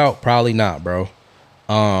sold out? Probably not, bro.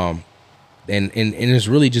 And this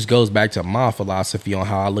really just goes back to my philosophy on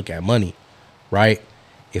how I look at money, right?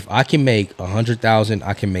 If I can make 100,000,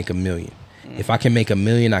 I can make $1 million. If I can make $1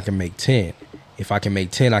 million, I can make 10. If I can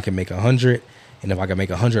make 10, I can make 100. And if I can make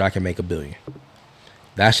 100, I can make $1 billion.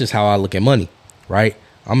 That's just how I look at money, right?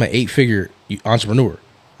 I'm an 8-figure entrepreneur,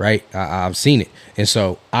 right? I've seen it. And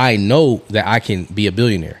so I know that I can be a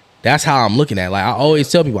billionaire. That's how I'm looking at it. Like, I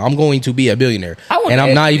always tell people I'm going to be a billionaire. And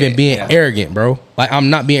I'm not even being arrogant, bro. Like, I'm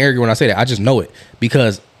not being arrogant when I say that. I just know it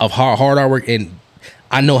because of how hard I work. And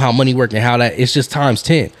I know how money work and how that it's just times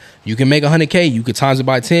 10. You can make 100K. You could times it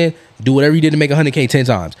by 10. Do whatever you did to make 100K 10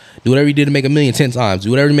 times. Do whatever you did to make $1 million 10 times.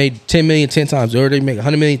 Do whatever you made 10 million 10 times. Do whatever you make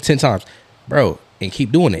 100 million 10 times. Bro, and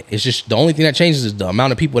keep doing it. It's just the only thing that changes is the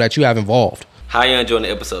amount of people that you have involved. How you enjoying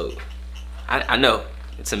the episode? I know.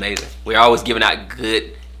 It's amazing. We're always giving out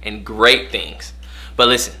good and great things. But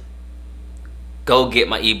listen, go get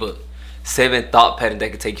my ebook, 7 Thought Patterns that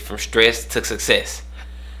can take you from stress to success.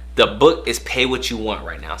 The book is pay what you want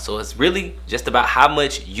right now. So it's really just about how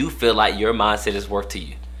much you feel like your mindset is worth to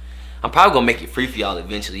you. I'm probably going to make it free for y'all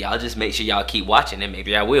eventually. Y'all just make sure y'all keep watching and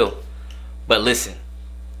maybe I will. But listen,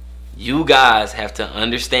 you guys have to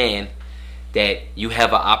understand that you have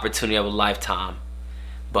an opportunity of a lifetime.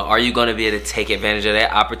 But are you going to be able to take advantage of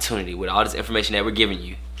that opportunity with all this information that we're giving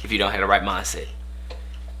you if you don't have the right mindset?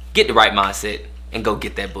 Get the right mindset and go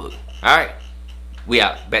get that book. All right? We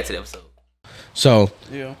out. Back to the episode. So,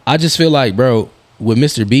 I just feel like, bro, with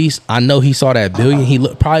Mr. Beast, I know he saw that billion. He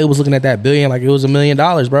probably was looking at that billion like it was $1 million,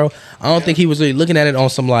 bro. I don't think he was really looking at it on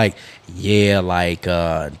some like,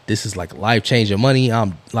 this is like life-changing money.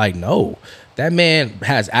 I'm like, no. That man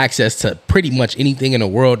has access to pretty much anything in the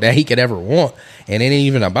world that he could ever want. And it ain't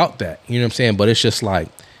even about that. You know what I'm saying? But it's just like,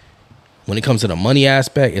 when it comes to the money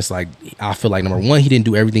aspect, it's like, I feel like, number one, he didn't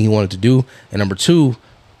do everything he wanted to do. And number two,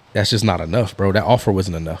 that's just not enough, bro. That offer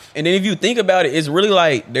wasn't enough. And then if you think about it, it's really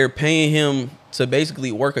like they're paying him to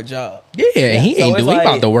basically work a job. Yeah, he ain't doing. He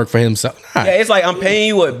about to work for himself. Nah. Yeah, it's like I'm paying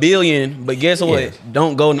you $1 billion, but guess what? Yeah.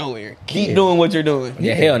 Don't go nowhere. Keep doing what you're doing.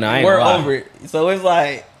 Yeah, hell no. I ain't We're over it. So it's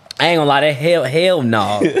like, I ain't gonna lie. That hell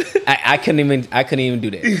no. I couldn't even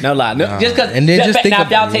do that. No lie. No, just because. And then just think now, if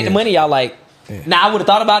y'all take the money, y'all like. Now I would have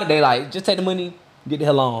thought about it. They like just take the money, get the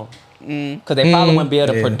hell on. Because they probably wouldn't be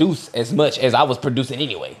able to produce as much as I was producing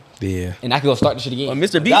anyway. Yeah. And I could go start the shit again. Well,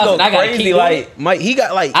 Mr. Beast go crazy. Like, Mike, he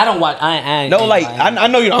got like. I don't watch. I no, like, I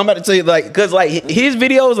know you know. I'm about to tell you, like, because like his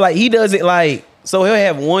videos, like, he does it like. So he'll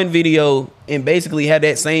have one video and basically have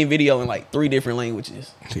that same video in like 3 different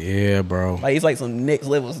languages. Yeah, bro. Like, it's like some next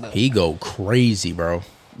level stuff. He go crazy, bro.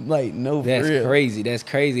 Like, no, that's for real. crazy. That's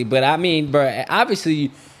crazy. But I mean, bro,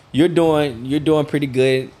 obviously you're doing pretty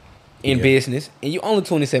good in business, and you're only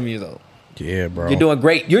 27 years old. Yeah, bro. You're doing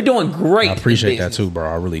great. You're doing great. I appreciate that too, bro.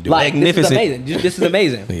 I really do. Like, magnificent. This is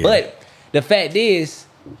amazing. Yeah. But the fact is,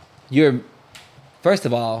 first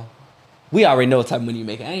of all, we already know what type of money you're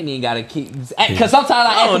making. I ain't even gotta keep, because sometimes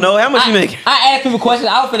I don't know how much you making. I ask people questions.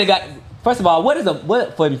 I don't finna got. First of all, what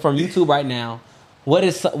from YouTube right now?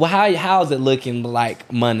 How is it looking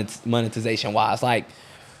like monetization wise? Like,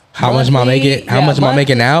 how much am I making? How much am I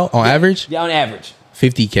making now on average? Yeah, on average,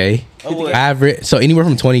 50K. Average. So anywhere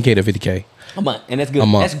from 20K to 50K a month, and that's good. A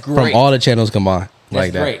month. That's great From all the channels combined. That's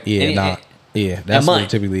like that. Great. Yeah, yeah, that's what it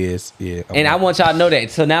typically is. Yeah, and I want y'all to know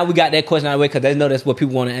that. So now we got that question out of the way because they know that's what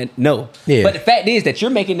people want to know. Yeah. But the fact is that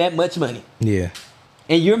you're making that much money. Yeah.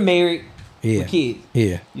 And you're married with kids.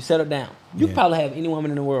 Yeah. You settled down. You could probably have any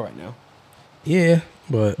woman in the world right now. Yeah,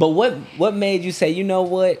 but what made you say, you know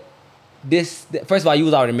what? First of all, you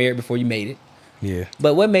was already married before you made it. Yeah.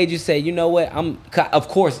 But what made you say, you know what? Of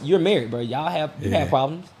course, you're married, bro. Y'all have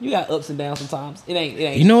problems. You got ups and downs sometimes. It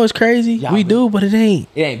ain't. You know what's crazy? We do, but it ain't.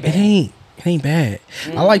 It ain't bad. It ain't bad.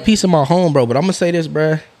 I like peace in my home, bro. But I'm gonna say this,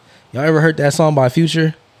 bro. Y'all ever heard that song by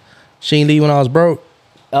Future? She ain't leave when I was broke.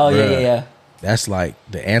 Oh yeah. That's like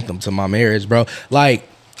the anthem to my marriage, bro. Like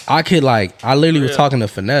I literally was talking to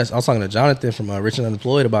Finesse. I was talking to Jonathan from Rich and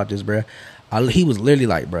Unemployed about this, bro. He was literally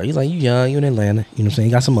like, bro. He's like, you young, you in Atlanta. You know what I'm saying?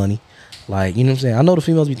 You got some money. Like, you know what I'm saying? I know the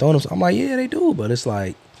females be throwing them. I'm like, yeah, they do. But it's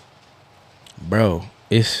like, bro,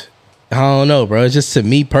 I don't know, bro. It's just, to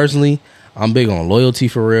me personally, I'm big on loyalty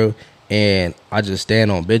for real. And I just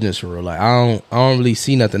stand on business for real. Like, I don't really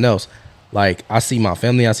see nothing else. Like, I see my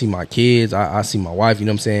family. I see my kids. I see my wife, you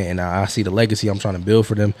know what I'm saying? And I see the legacy I'm trying to build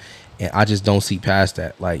for them. And I just don't see past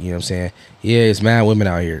that. Like, you know what I'm saying? Yeah, it's mad women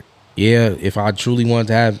out here. Yeah, if I truly wanted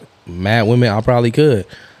to have mad women, I probably could.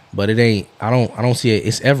 But it ain't, I don't see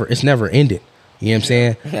it. It's never ended. You know what I'm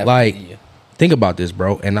saying? Like, think about this,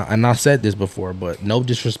 bro. And I said this before, but no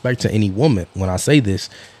disrespect to any woman when I say this.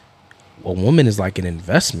 A woman is like an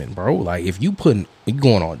investment, bro. Like, if you going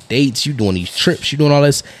on dates, you doing these trips, you doing all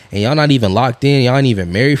this, and y'all not even locked in, y'all ain't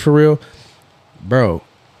even married for real, bro.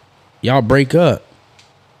 Y'all break up.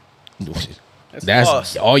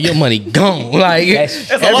 That's all your money gone. Like, that's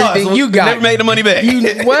everything loss. You got. Never made the money back.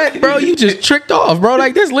 What, bro? You just tricked off, bro.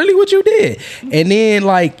 Like, that's literally what you did. And then,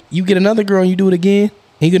 like, you get another girl and you do it again.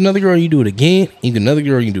 You get another girl, you do it again. You get another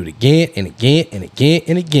girl, you do it again and again and again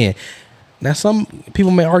and again. Now, some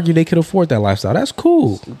people may argue they could afford that lifestyle. That's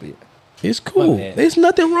cool. Stupid. It's cool. There's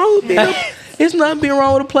nothing wrong with it's nothing being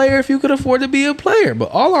wrong with a player if you could afford to be a player.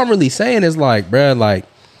 But all I'm really saying is like, bruh, like,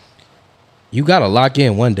 you gotta lock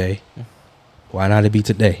in one day. Why not it be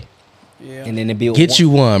today? Yeah. And then it be get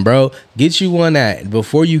you one, bro. Get you one that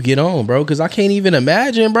before you get on, bro. Because I can't even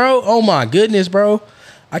imagine, bro. Oh my goodness, bro.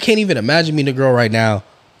 I can't even imagine meeting a girl right now,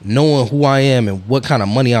 knowing who I am and what kind of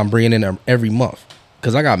money I'm bringing in every month.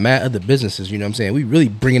 Because I got mad other businesses, you know what I'm saying? We really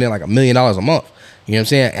bringing in like $1 million a month. You know what I'm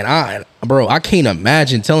saying? And I can't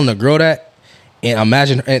imagine telling a girl that and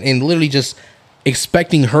imagine and literally just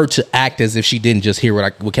expecting her to act as if she didn't just hear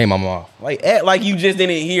what came out my mouth. Like act like you just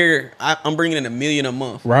didn't hear. I'm bringing in $1 million a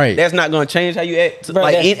month. Right. That's not gonna change how you act. Bro,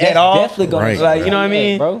 like at all. Definitely gonna right, like, you know what I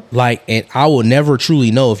mean, bro. Like, and I will never truly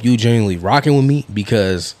know if you genuinely rocking with me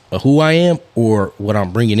because of who I am or what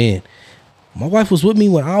I'm bringing in. My wife was with me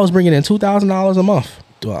when I was bringing in $2,000 a month,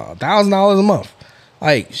 $1,000 a month.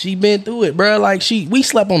 Like, she been through it, bro. Like, we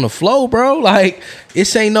slept on the floor, bro. Like,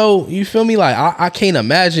 it ain't no, you feel me? Like, I can't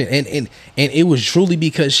imagine. And it was truly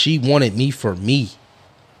because she wanted me for me.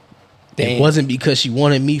 Damn. It wasn't because she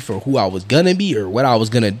wanted me for who I was gonna be or what I was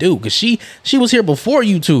gonna do. Because she was here before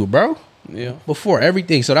YouTube, bro. Yeah. Before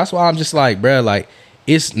everything. So that's why I'm just like, bro, like,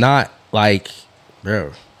 it's not like,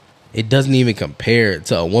 bro, it doesn't even compare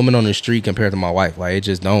to a woman on the street compared to my wife. Like, it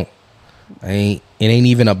just don't. It ain't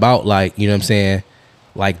even about, like, you know what I'm saying,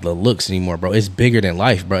 like the looks anymore, bro. It's bigger than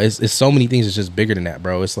life, bro. It's so many things that's just bigger than that,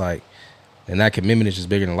 bro. It's like, and that commitment is just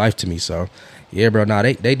bigger than life to me. So yeah, bro. Nah,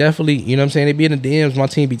 they definitely, you know what I'm saying, they be in the DMs, my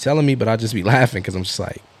team be telling me, but I just be laughing because I'm just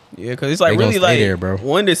like, yeah, because it's like really like there, bro.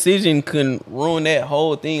 One decision can ruin that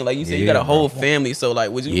whole thing. Like you said, you got a whole family. So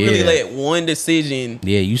like, would you really let one decision?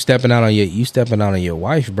 Yeah, you stepping out on your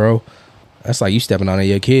wife, bro. That's like you stepping out on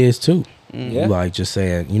your kids too. Yeah. Like just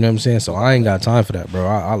saying, you know what I'm saying? So I ain't got time for that, bro.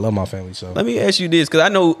 I love my family. So let me ask you this, because I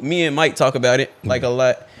know me and Mike talk about it like a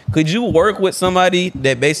lot. Could you work with somebody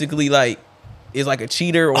that basically like is like a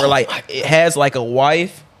cheater or like it has like a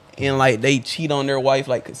wife and like they cheat on their wife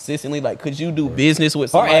like consistently? Like, could you do business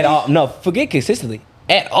with somebody? Or at all? No, forget consistently.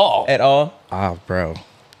 At all. At all? Bro.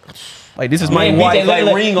 Like this is my wife.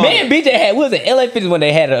 Like ring on. Me and BJ had, we was at LA Fitness when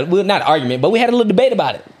they had not an argument, but we had a little debate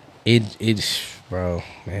about it. It's bro.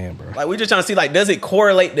 Like we're just trying to see, like, does it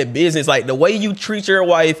correlate to business? Like the way you treat your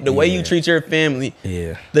wife, the way you treat your family.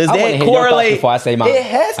 Yeah. Does that correlate? Before I say mine. It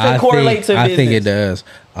has to correlate to business. I think it does.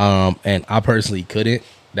 And I personally couldn't.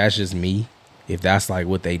 That's just me. If that's like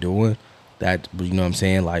what they doing, that, you know what I'm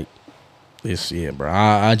saying? Like, it's, yeah, bro.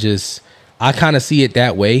 I kind of see it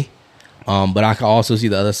that way. But I can also see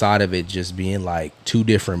the other side of it just being like two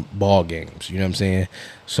different ball games. You know what I'm saying?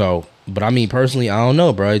 So, but I mean, personally, I don't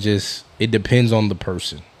know, bro. It depends on the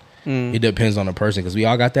person. It depends on the person, because we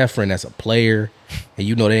all got that friend that's a player, and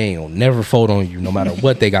you know they ain't gonna never fold on you no matter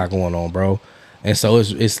what they got going on, bro. And so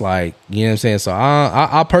it's like, you know what I'm saying? So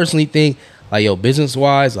I personally think, like, yo, business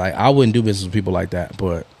wise, like, I wouldn't do business with people like that,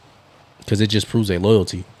 but because it just proves their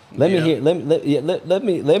loyalty. Let me.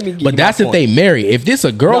 But that's if they marry. If this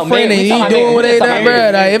a girlfriend and he doing what they done,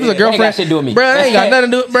 bro. Like, if it's a girlfriend, bro, they ain't got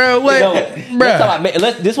nothing to do, bro. What, bro?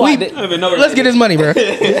 Let's get this money, bro.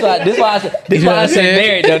 This why I say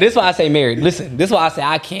married, though. This why I say married. Listen, this why I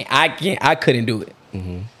say I couldn't do it.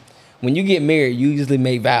 Mm-hmm. When you get married, you usually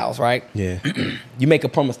make vows, right? Yeah. You make a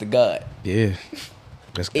promise to God. Yeah.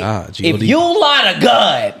 That's God. If you lie to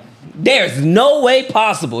God, there's no way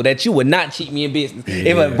possible that you would not cheat me in business.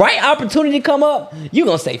 Yeah. If a right opportunity come up, you're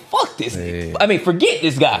going to say, fuck this nigga. I mean, forget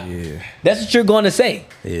this guy. Yeah. That's what you're going to say.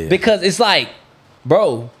 Yeah. Because it's like,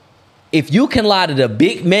 bro, if you can lie to the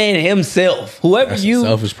big man himself, whoever that's a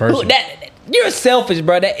selfish person. You're selfish,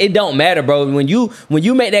 bro. It don't matter, bro. When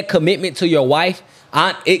you make that commitment to your wife,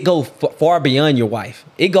 it goes far beyond your wife.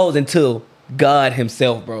 It goes into God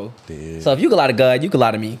himself, bro. Yeah. So if you can lie to God, you can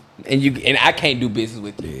lie to me, and I can't do business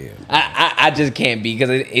with you. Yeah. I just can't be, because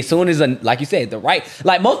as soon as like you said, the right,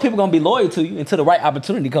 like, most people gonna be loyal to you until the right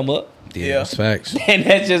opportunity come up. Yeah, that's facts. And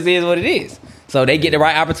that just is what it is. So they get the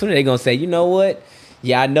right opportunity, they gonna say, you know what?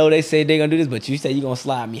 Yeah, I know they said they're gonna do this, but you say you gonna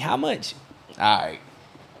slide me how much? All right.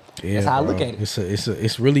 Yeah, that's how bro. I look at it.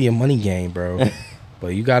 It's really a money game, bro.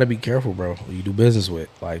 But you got to be careful, bro, who you do business with.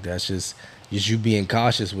 Like, that's just you being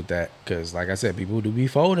cautious with that, because, like I said, people do be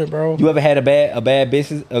folding, bro. You ever had a bad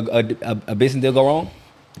business, a business deal go wrong?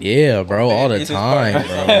 Yeah, bro, all the time,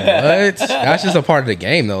 bro. What? That's just a part of the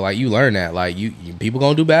game, though. Like, you learn that. Like, you people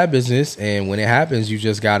gonna do bad business, and when it happens, you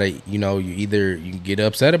just gotta, you know, you get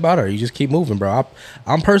upset about it, or you just keep moving, bro.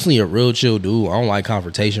 I'm personally a real chill dude. I don't like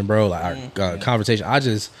confrontation, bro. Like, confrontation.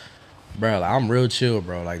 bro, like, I'm real chill,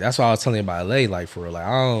 bro. Like that's why I was telling you about LA. Like for real, like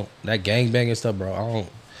I don't that gangbanging stuff, bro. I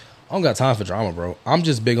don't got time for drama, bro. I'm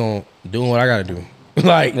just big on doing what I gotta do.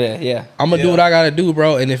 Like, yeah. I'm gonna do what I gotta do,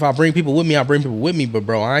 bro. And if I bring people with me, I bring people with me. But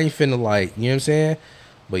bro, I ain't finna like, you know what I'm saying?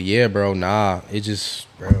 But yeah, bro, nah. It just,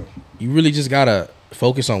 bro, you really just gotta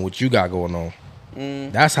focus on what you got going on.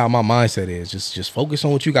 That's how my mindset is. Just focus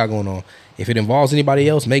on what you got going on. If it involves anybody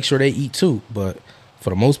else, make sure they eat too. But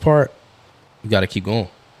for the most part, you gotta keep going.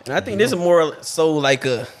 And I think this is more so like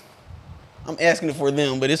I'm asking it for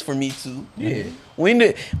them, but it's for me too. Yeah. When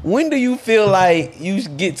do you feel like you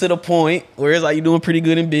get to the point where it's like you're doing pretty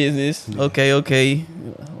good in business? Yeah. Okay.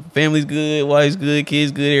 Family's good, wife's good,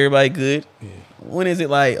 kids good, everybody good. Yeah. When is it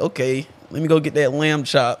like, okay, let me go get that lamb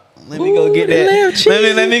chop. Let me go get that.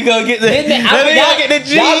 Let me go get that. Let me go get the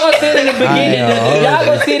G. Y'all gonna see it in the beginning. Y'all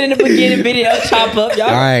gonna see it in the beginning video. Chop up. Y'all.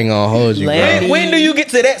 I ain't gonna hold you, bro. When do you get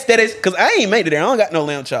to that status? Because I ain't made it there. I don't got no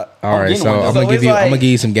lamb chop. All right, so I'm gonna give you. I'm gonna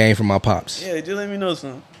give you some game from my pops. Yeah, just let me know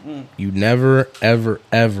something. You never, ever,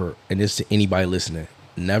 ever, and this to anybody listening,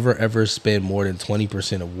 never ever spend more than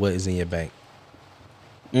 20% of what is in your bank.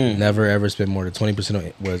 Never ever spend more than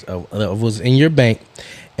 20% of what's in your bank,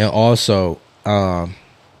 and also.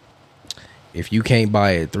 If you can't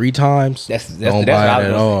buy it 3 times, don't buy it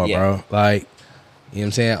at all, bro. Like, you know what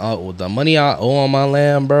I'm saying? Oh, the money I owe on my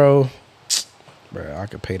land, bro, I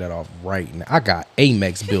could pay that off right now. I got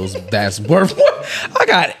Amex bills that's worth more. I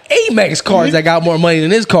got Amex cards that got more money than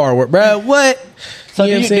this car worth, bro. What? So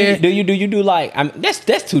you know what I'm saying? Do you do like? I mean,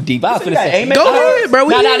 that's too deep. I was finna say Amex. Go ahead, bro.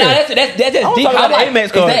 No, that's deep.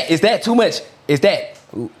 Amex cards. Is that too much? Is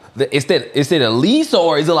it a lease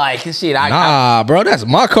or is it like shit? Nah, bro, that's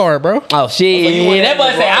my car, bro. Oh shit! That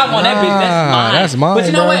boy say I want that bitch. That's mine. That's mine. But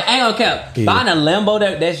you know bro. what? I ain't gonna cap. Yeah. Buying a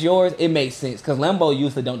Lambo that's yours, it makes sense because Lambo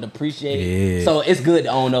usually don't depreciate. Yeah. So it's good to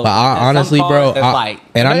own those. But honestly, bro, I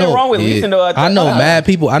know wrong with leasing though. I know mad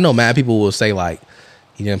people. I know mad people will say like,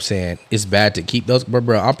 you know what I'm saying? It's bad to keep those,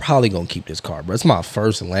 bro. I'm probably gonna keep this car, bro. It's my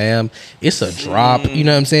first lamb. It's a drop. You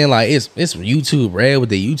know what I'm saying? Like it's YouTube red with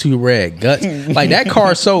the YouTube red guts. Like that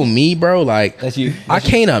car so me, bro. Like that's you. I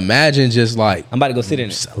can't imagine just like I'm about to go sit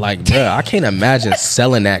in it. Like, bro, I can't imagine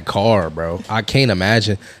selling that car, bro. I can't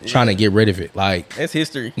imagine trying to get rid of it. Like that's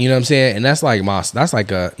history. You know what I'm saying? And that's like a, you know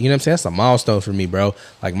what I'm saying? That's a milestone for me, bro.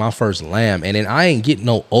 Like my first lamb. And then I ain't getting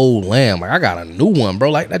no old lamb. Like I got a new one,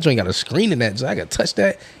 bro. Like that joint got a screen in that, so I can touch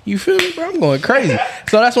that. You feel me, bro? I'm going crazy.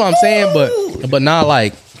 So that's what I'm saying. But not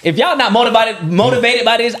like if y'all not motivated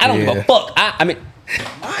by this, I don't give a fuck. I mean,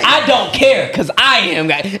 I don't care because I am,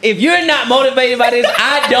 guys. If you're not motivated by this,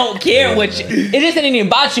 I don't care what you. It just ain't even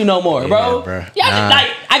about you no more, bro. Bro. Y'all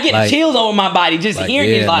just, I get chills over my body just hearing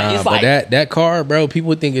it. It's like that car, bro.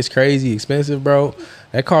 People think it's crazy expensive, bro.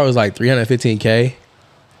 That car was like $315K.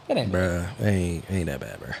 Bro, ain't that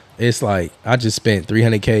bad, bro. It's like I just spent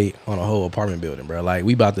 $300K on a whole apartment building, bro. Like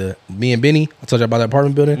me and Benny, I told you about that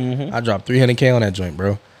apartment building. Mm-hmm. I dropped $300K on that joint,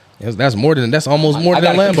 bro. That's almost more than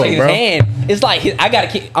a Lambo, bro. It's like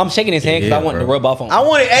I'm shaking his hand because I want to rub off on him. I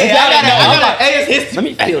want it. Hey, I got it. Let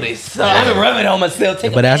me feel this. So I'm gonna rub it on myself.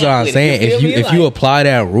 But that's what I'm saying. If you apply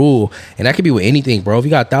that rule, and that could be with anything, bro. If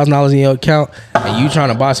you got $1,000 in your account and you trying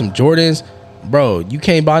to buy some Jordans. Bro, you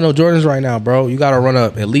can't buy no Jordans right now, bro. You got to run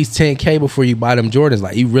up at least $10K before you buy them Jordans.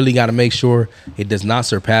 Like, you really got to make sure it does not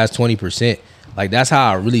surpass 20%. Like, that's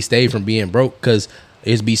how I really stayed from being broke because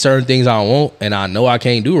it's be certain things I want and I know I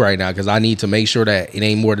can't do right now because I need to make sure that it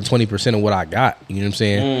ain't more than 20% of what I got. You know what I'm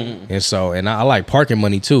saying? And I like parking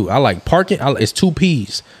money, too. I like parking. It's 2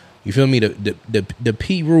 P's. You feel me? The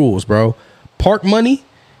P rules, bro. Park money.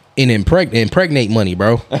 And impregnate money,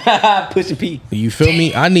 bro. Pushing P. You feel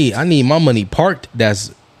me? I need my money parked.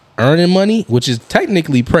 That's earning money, which is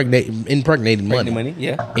technically impregnated money.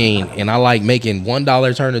 Yeah. And I like making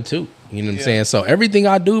 $1 turn to 2. You know what I'm saying? So everything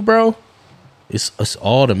I do, bro, it's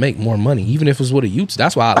all to make more money. Even if it's with a YouTube.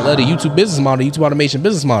 That's why I love the YouTube business model, YouTube automation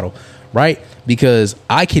business model, right? Because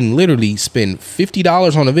I can literally spend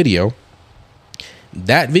 $50 on a video.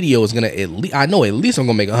 That video is gonna at least I'm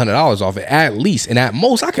gonna make $100 off it at least, and at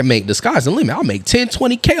most I can make the sky's the limit. I'll make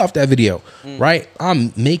 10-20K off that video, right?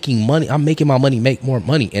 I'm making money. I'm making my money make more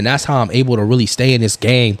money, and that's how I'm able to really stay in this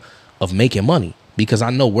game of making money because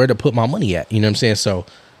I know where to put my money at. You know what I'm saying? So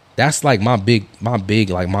that's like my big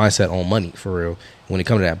like mindset on money for real when it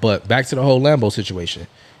comes to that. But back to the whole Lambo situation.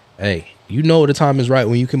 Hey, you know the time is right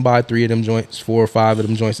when you can buy 3 of them joints, 4 or 5 of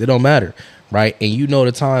them joints. It don't matter. Right, and you know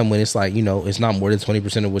the time when it's like it's not more than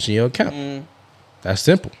 20% of what's in your account. That's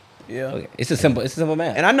simple. Yeah, it's a simple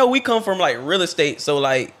math. And I know we come from like real estate, so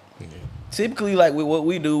like typically, like with what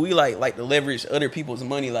we do, we like to leverage other people's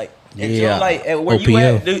money. Like, and Yeah. like at where you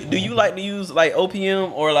at, do you like to use like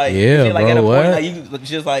OPM or like, Yeah, is it like bro, at a point what? like you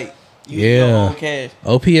just like use your own cash?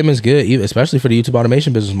 OPM is good, especially for the YouTube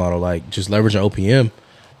automation business model. Like just leveraging OPM,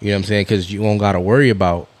 you know what I'm saying? Because you won't got to worry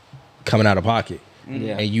about coming out of pocket.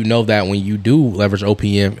 Yeah. And you know that when you do leverage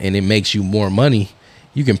OPM and it makes you more money,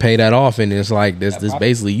 you can pay that off, and it's like this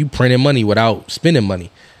basically you printing money without spending money.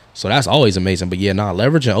 So that's always amazing. But yeah,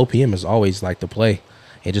 leveraging OPM is always like the play.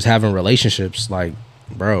 And just having relationships, like,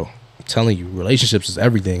 bro, I'm telling you, relationships is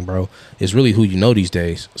everything, bro. It's really who you know these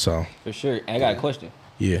days. So For sure. I got a question.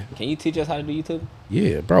 yeah. Can you teach us how to do YouTube?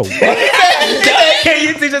 Yeah, bro. Can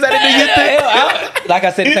you teach us how to do YouTube? Like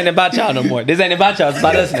I said, this ain't about y'all no more. This ain't about y'all. It's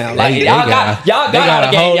about us now. Like They y'all got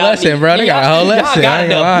got a whole lesson, bro. They got a whole lesson. I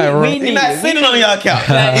ain't gonna lie, bro. He's not sitting on y'all couch.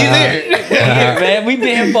 He's here. Man, we've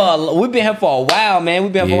been here for a while, man.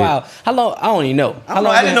 We've been here for a while. How long? I don't even know. How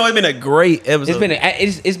long? I didn't know it's been a great episode.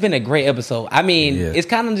 It's been a great episode. I mean, it's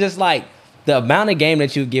kind of just like the amount of game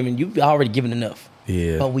that you've given. You've already given enough.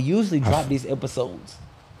 Yeah. But we usually drop these episodes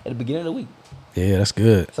at the beginning of the week. Yeah, that's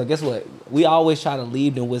good. So guess what? We always try to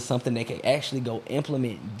leave them with something they can actually go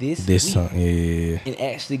implement this week. Time. Yeah. And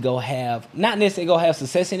actually go have, not necessarily go have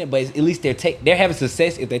success in it, but at least they're having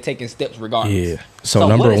success if they're taking steps regardless. Yeah. So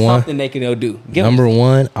number what is one, something they can go do. Number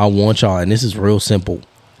one, I want y'all, and this is real simple.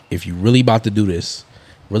 If you really about to do this,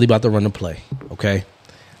 really about to run the play, okay?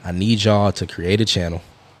 I need y'all to create a channel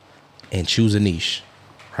and choose a niche,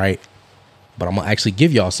 right? But I'm gonna actually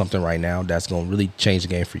give y'all something right now that's gonna really change the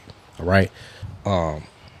game for you. All right. I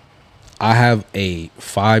have a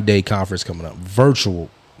 5-day conference coming up, virtual.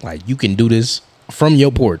 Like you can do this from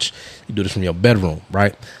your porch. You do this from your bedroom,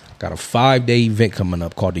 right? Got a 5-day event coming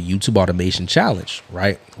up called the YouTube Automation Challenge,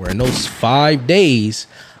 right? Where in those 5 days,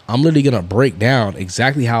 I'm literally gonna break down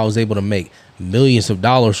exactly how I was able to make millions of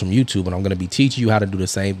dollars from YouTube, and I'm gonna be teaching you how to do the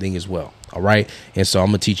same thing as well. All right. And so I'm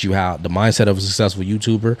going to teach you how the mindset of a successful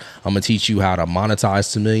YouTuber. I'm going to teach you how to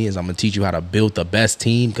monetize to millions. I'm going to teach you how to build the best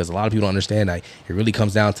team, because a lot of people don't understand that it really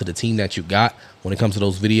comes down to the team that you got when it comes to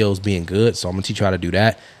those videos being good. So I'm going to teach you how to do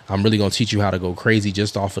that. I'm really going to teach you how to go crazy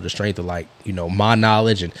just off of the strength of, like, you know, my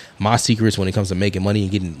knowledge and my secrets when it comes to making money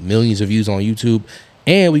and getting millions of views on YouTube.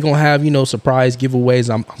 And we're going to have, you know, surprise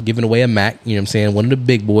giveaways. I'm giving away a Mac, you know what I'm saying? One of the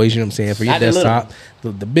big boys, you know what I'm saying, for your desktop.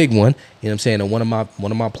 The big one, you know what I'm saying? And one of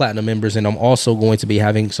my platinum members. And I'm also going to be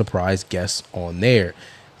having surprise guests on there.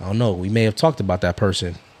 I don't know. We may have talked about that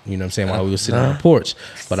person, you know what I'm saying, while we were sitting on the porch.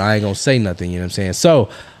 But I ain't going to say nothing, you know what I'm saying? So,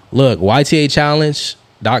 look,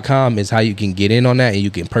 YTAchallenge.com is how you can get in on that, and you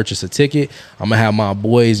can purchase a ticket. I'm gonna have my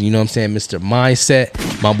boys, you know what I'm saying, Mr.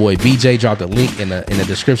 Mindset, my boy BJ, drop the link in the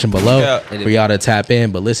description below for y'all to tap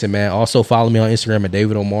in. But listen, man, also follow me on Instagram at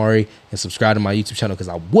David Omari, and subscribe to my YouTube channel, because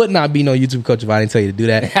I would not be no YouTube coach if I didn't tell you to do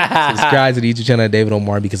that. Subscribe to the YouTube channel at David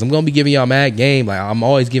Omari, because I'm gonna be giving y'all mad game. Like, I'm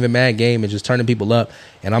always giving mad game and just turning people up.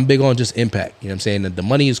 And I'm big on just impact. You know what I'm saying? The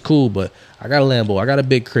money is cool, but I got a Lambo, I got a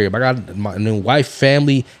big crib, I got my new wife,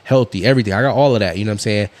 family, healthy, everything. I got all of that. You know what I'm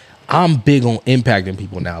saying? I'm big on impacting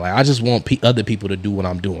people now. Like, I just want other people to do what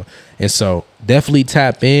I'm doing. And so definitely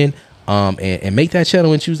tap in and make that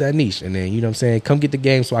channel and choose that niche. And then, you know what I'm saying, come get the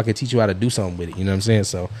game so I can teach you how to do something with it. You know what I'm saying?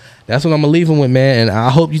 So that's what I'm going to leave them with, man. And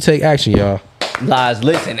I hope you take action, y'all. Lies,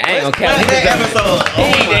 listen, I ain't gonna count. He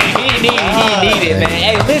need it, man.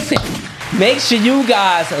 Hey, listen. Make sure you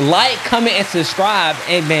guys like, comment, and subscribe.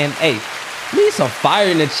 And man, hey, leave some fire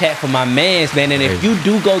in the chat for my mans, man. And if you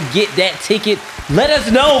do go get that ticket, let us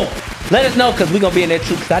know. Let us know, because we're going to be in there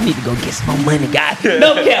too, because I need to go get some more money, guys.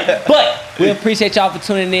 No cap. But we appreciate y'all for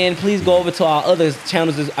tuning in. Please go over to our other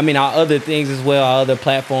channels, our other things as well, our other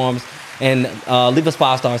platforms, and leave us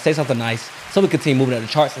 5 stars. Say something nice so we continue moving up the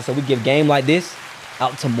charts, and so we give game like this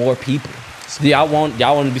out to more people. Do y'all want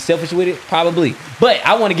to be selfish with it? Probably. But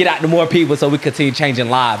I want to get out to more people so we continue changing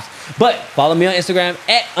lives. But follow me on Instagram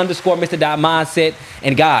at _Mr.Mindset.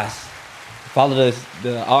 And guys, follow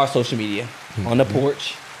our social media on the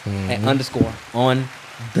porch at _ on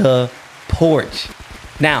the porch.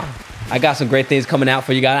 Now, I got some great things coming out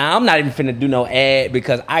for you guys. I'm not even finna do no ad,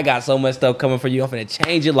 because I got so much stuff coming for you. I'm finna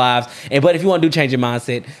change your lives. But if you want to change your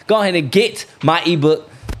mindset, go ahead and get my ebook,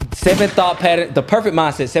 7 Thought Pattern, The Perfect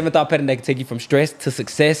Mindset, 7 Thought Pattern that can take you from stress to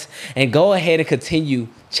success. And go ahead and continue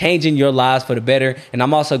changing your lives for the better. And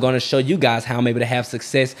I'm also going to show you guys how I'm able to have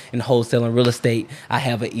success in wholesale and real estate. I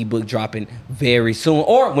have an ebook dropping very soon.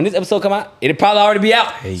 Or when this episode come out, it'll probably already be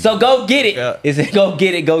out. Hey. So go get it. Yeah. Go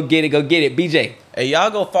get it. BJ. Hey,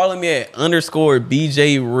 y'all go follow me at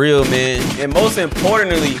 _BJ Real, man. And most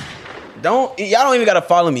importantly, y'all don't even gotta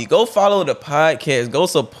follow me. Go follow the podcast. Go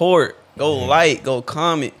support Go like, go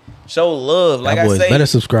comment, show love. Like Y'all boys I say, better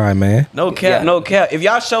subscribe, man. no cap, Yeah. no cap. If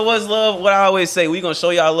y'all show us love, what I always say, we gonna show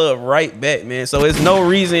y'all love right back, man. So it's no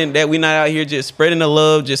reason that we not out here just spreading the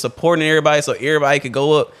love, just supporting everybody so everybody could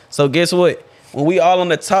go up. So guess what? When we all on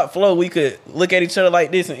the top floor, we could look at each other like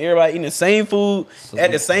this and everybody eating the same food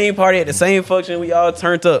at the same party, at the same function. We all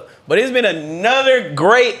turned up. But it's been another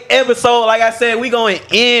great episode. Like I said, we going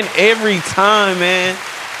in every time, man.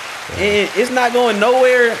 And it's not going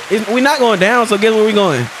nowhere. We're not going down, so guess where we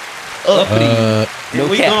going? Up. No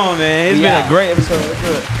we cap. going, man. It's been a great episode. What's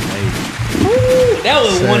good? Woo, that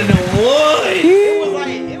was one of the ones. It was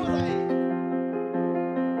like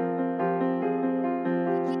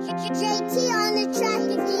JT on the track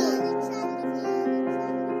again.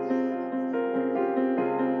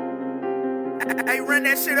 Hey, run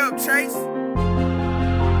that shit up, Chase.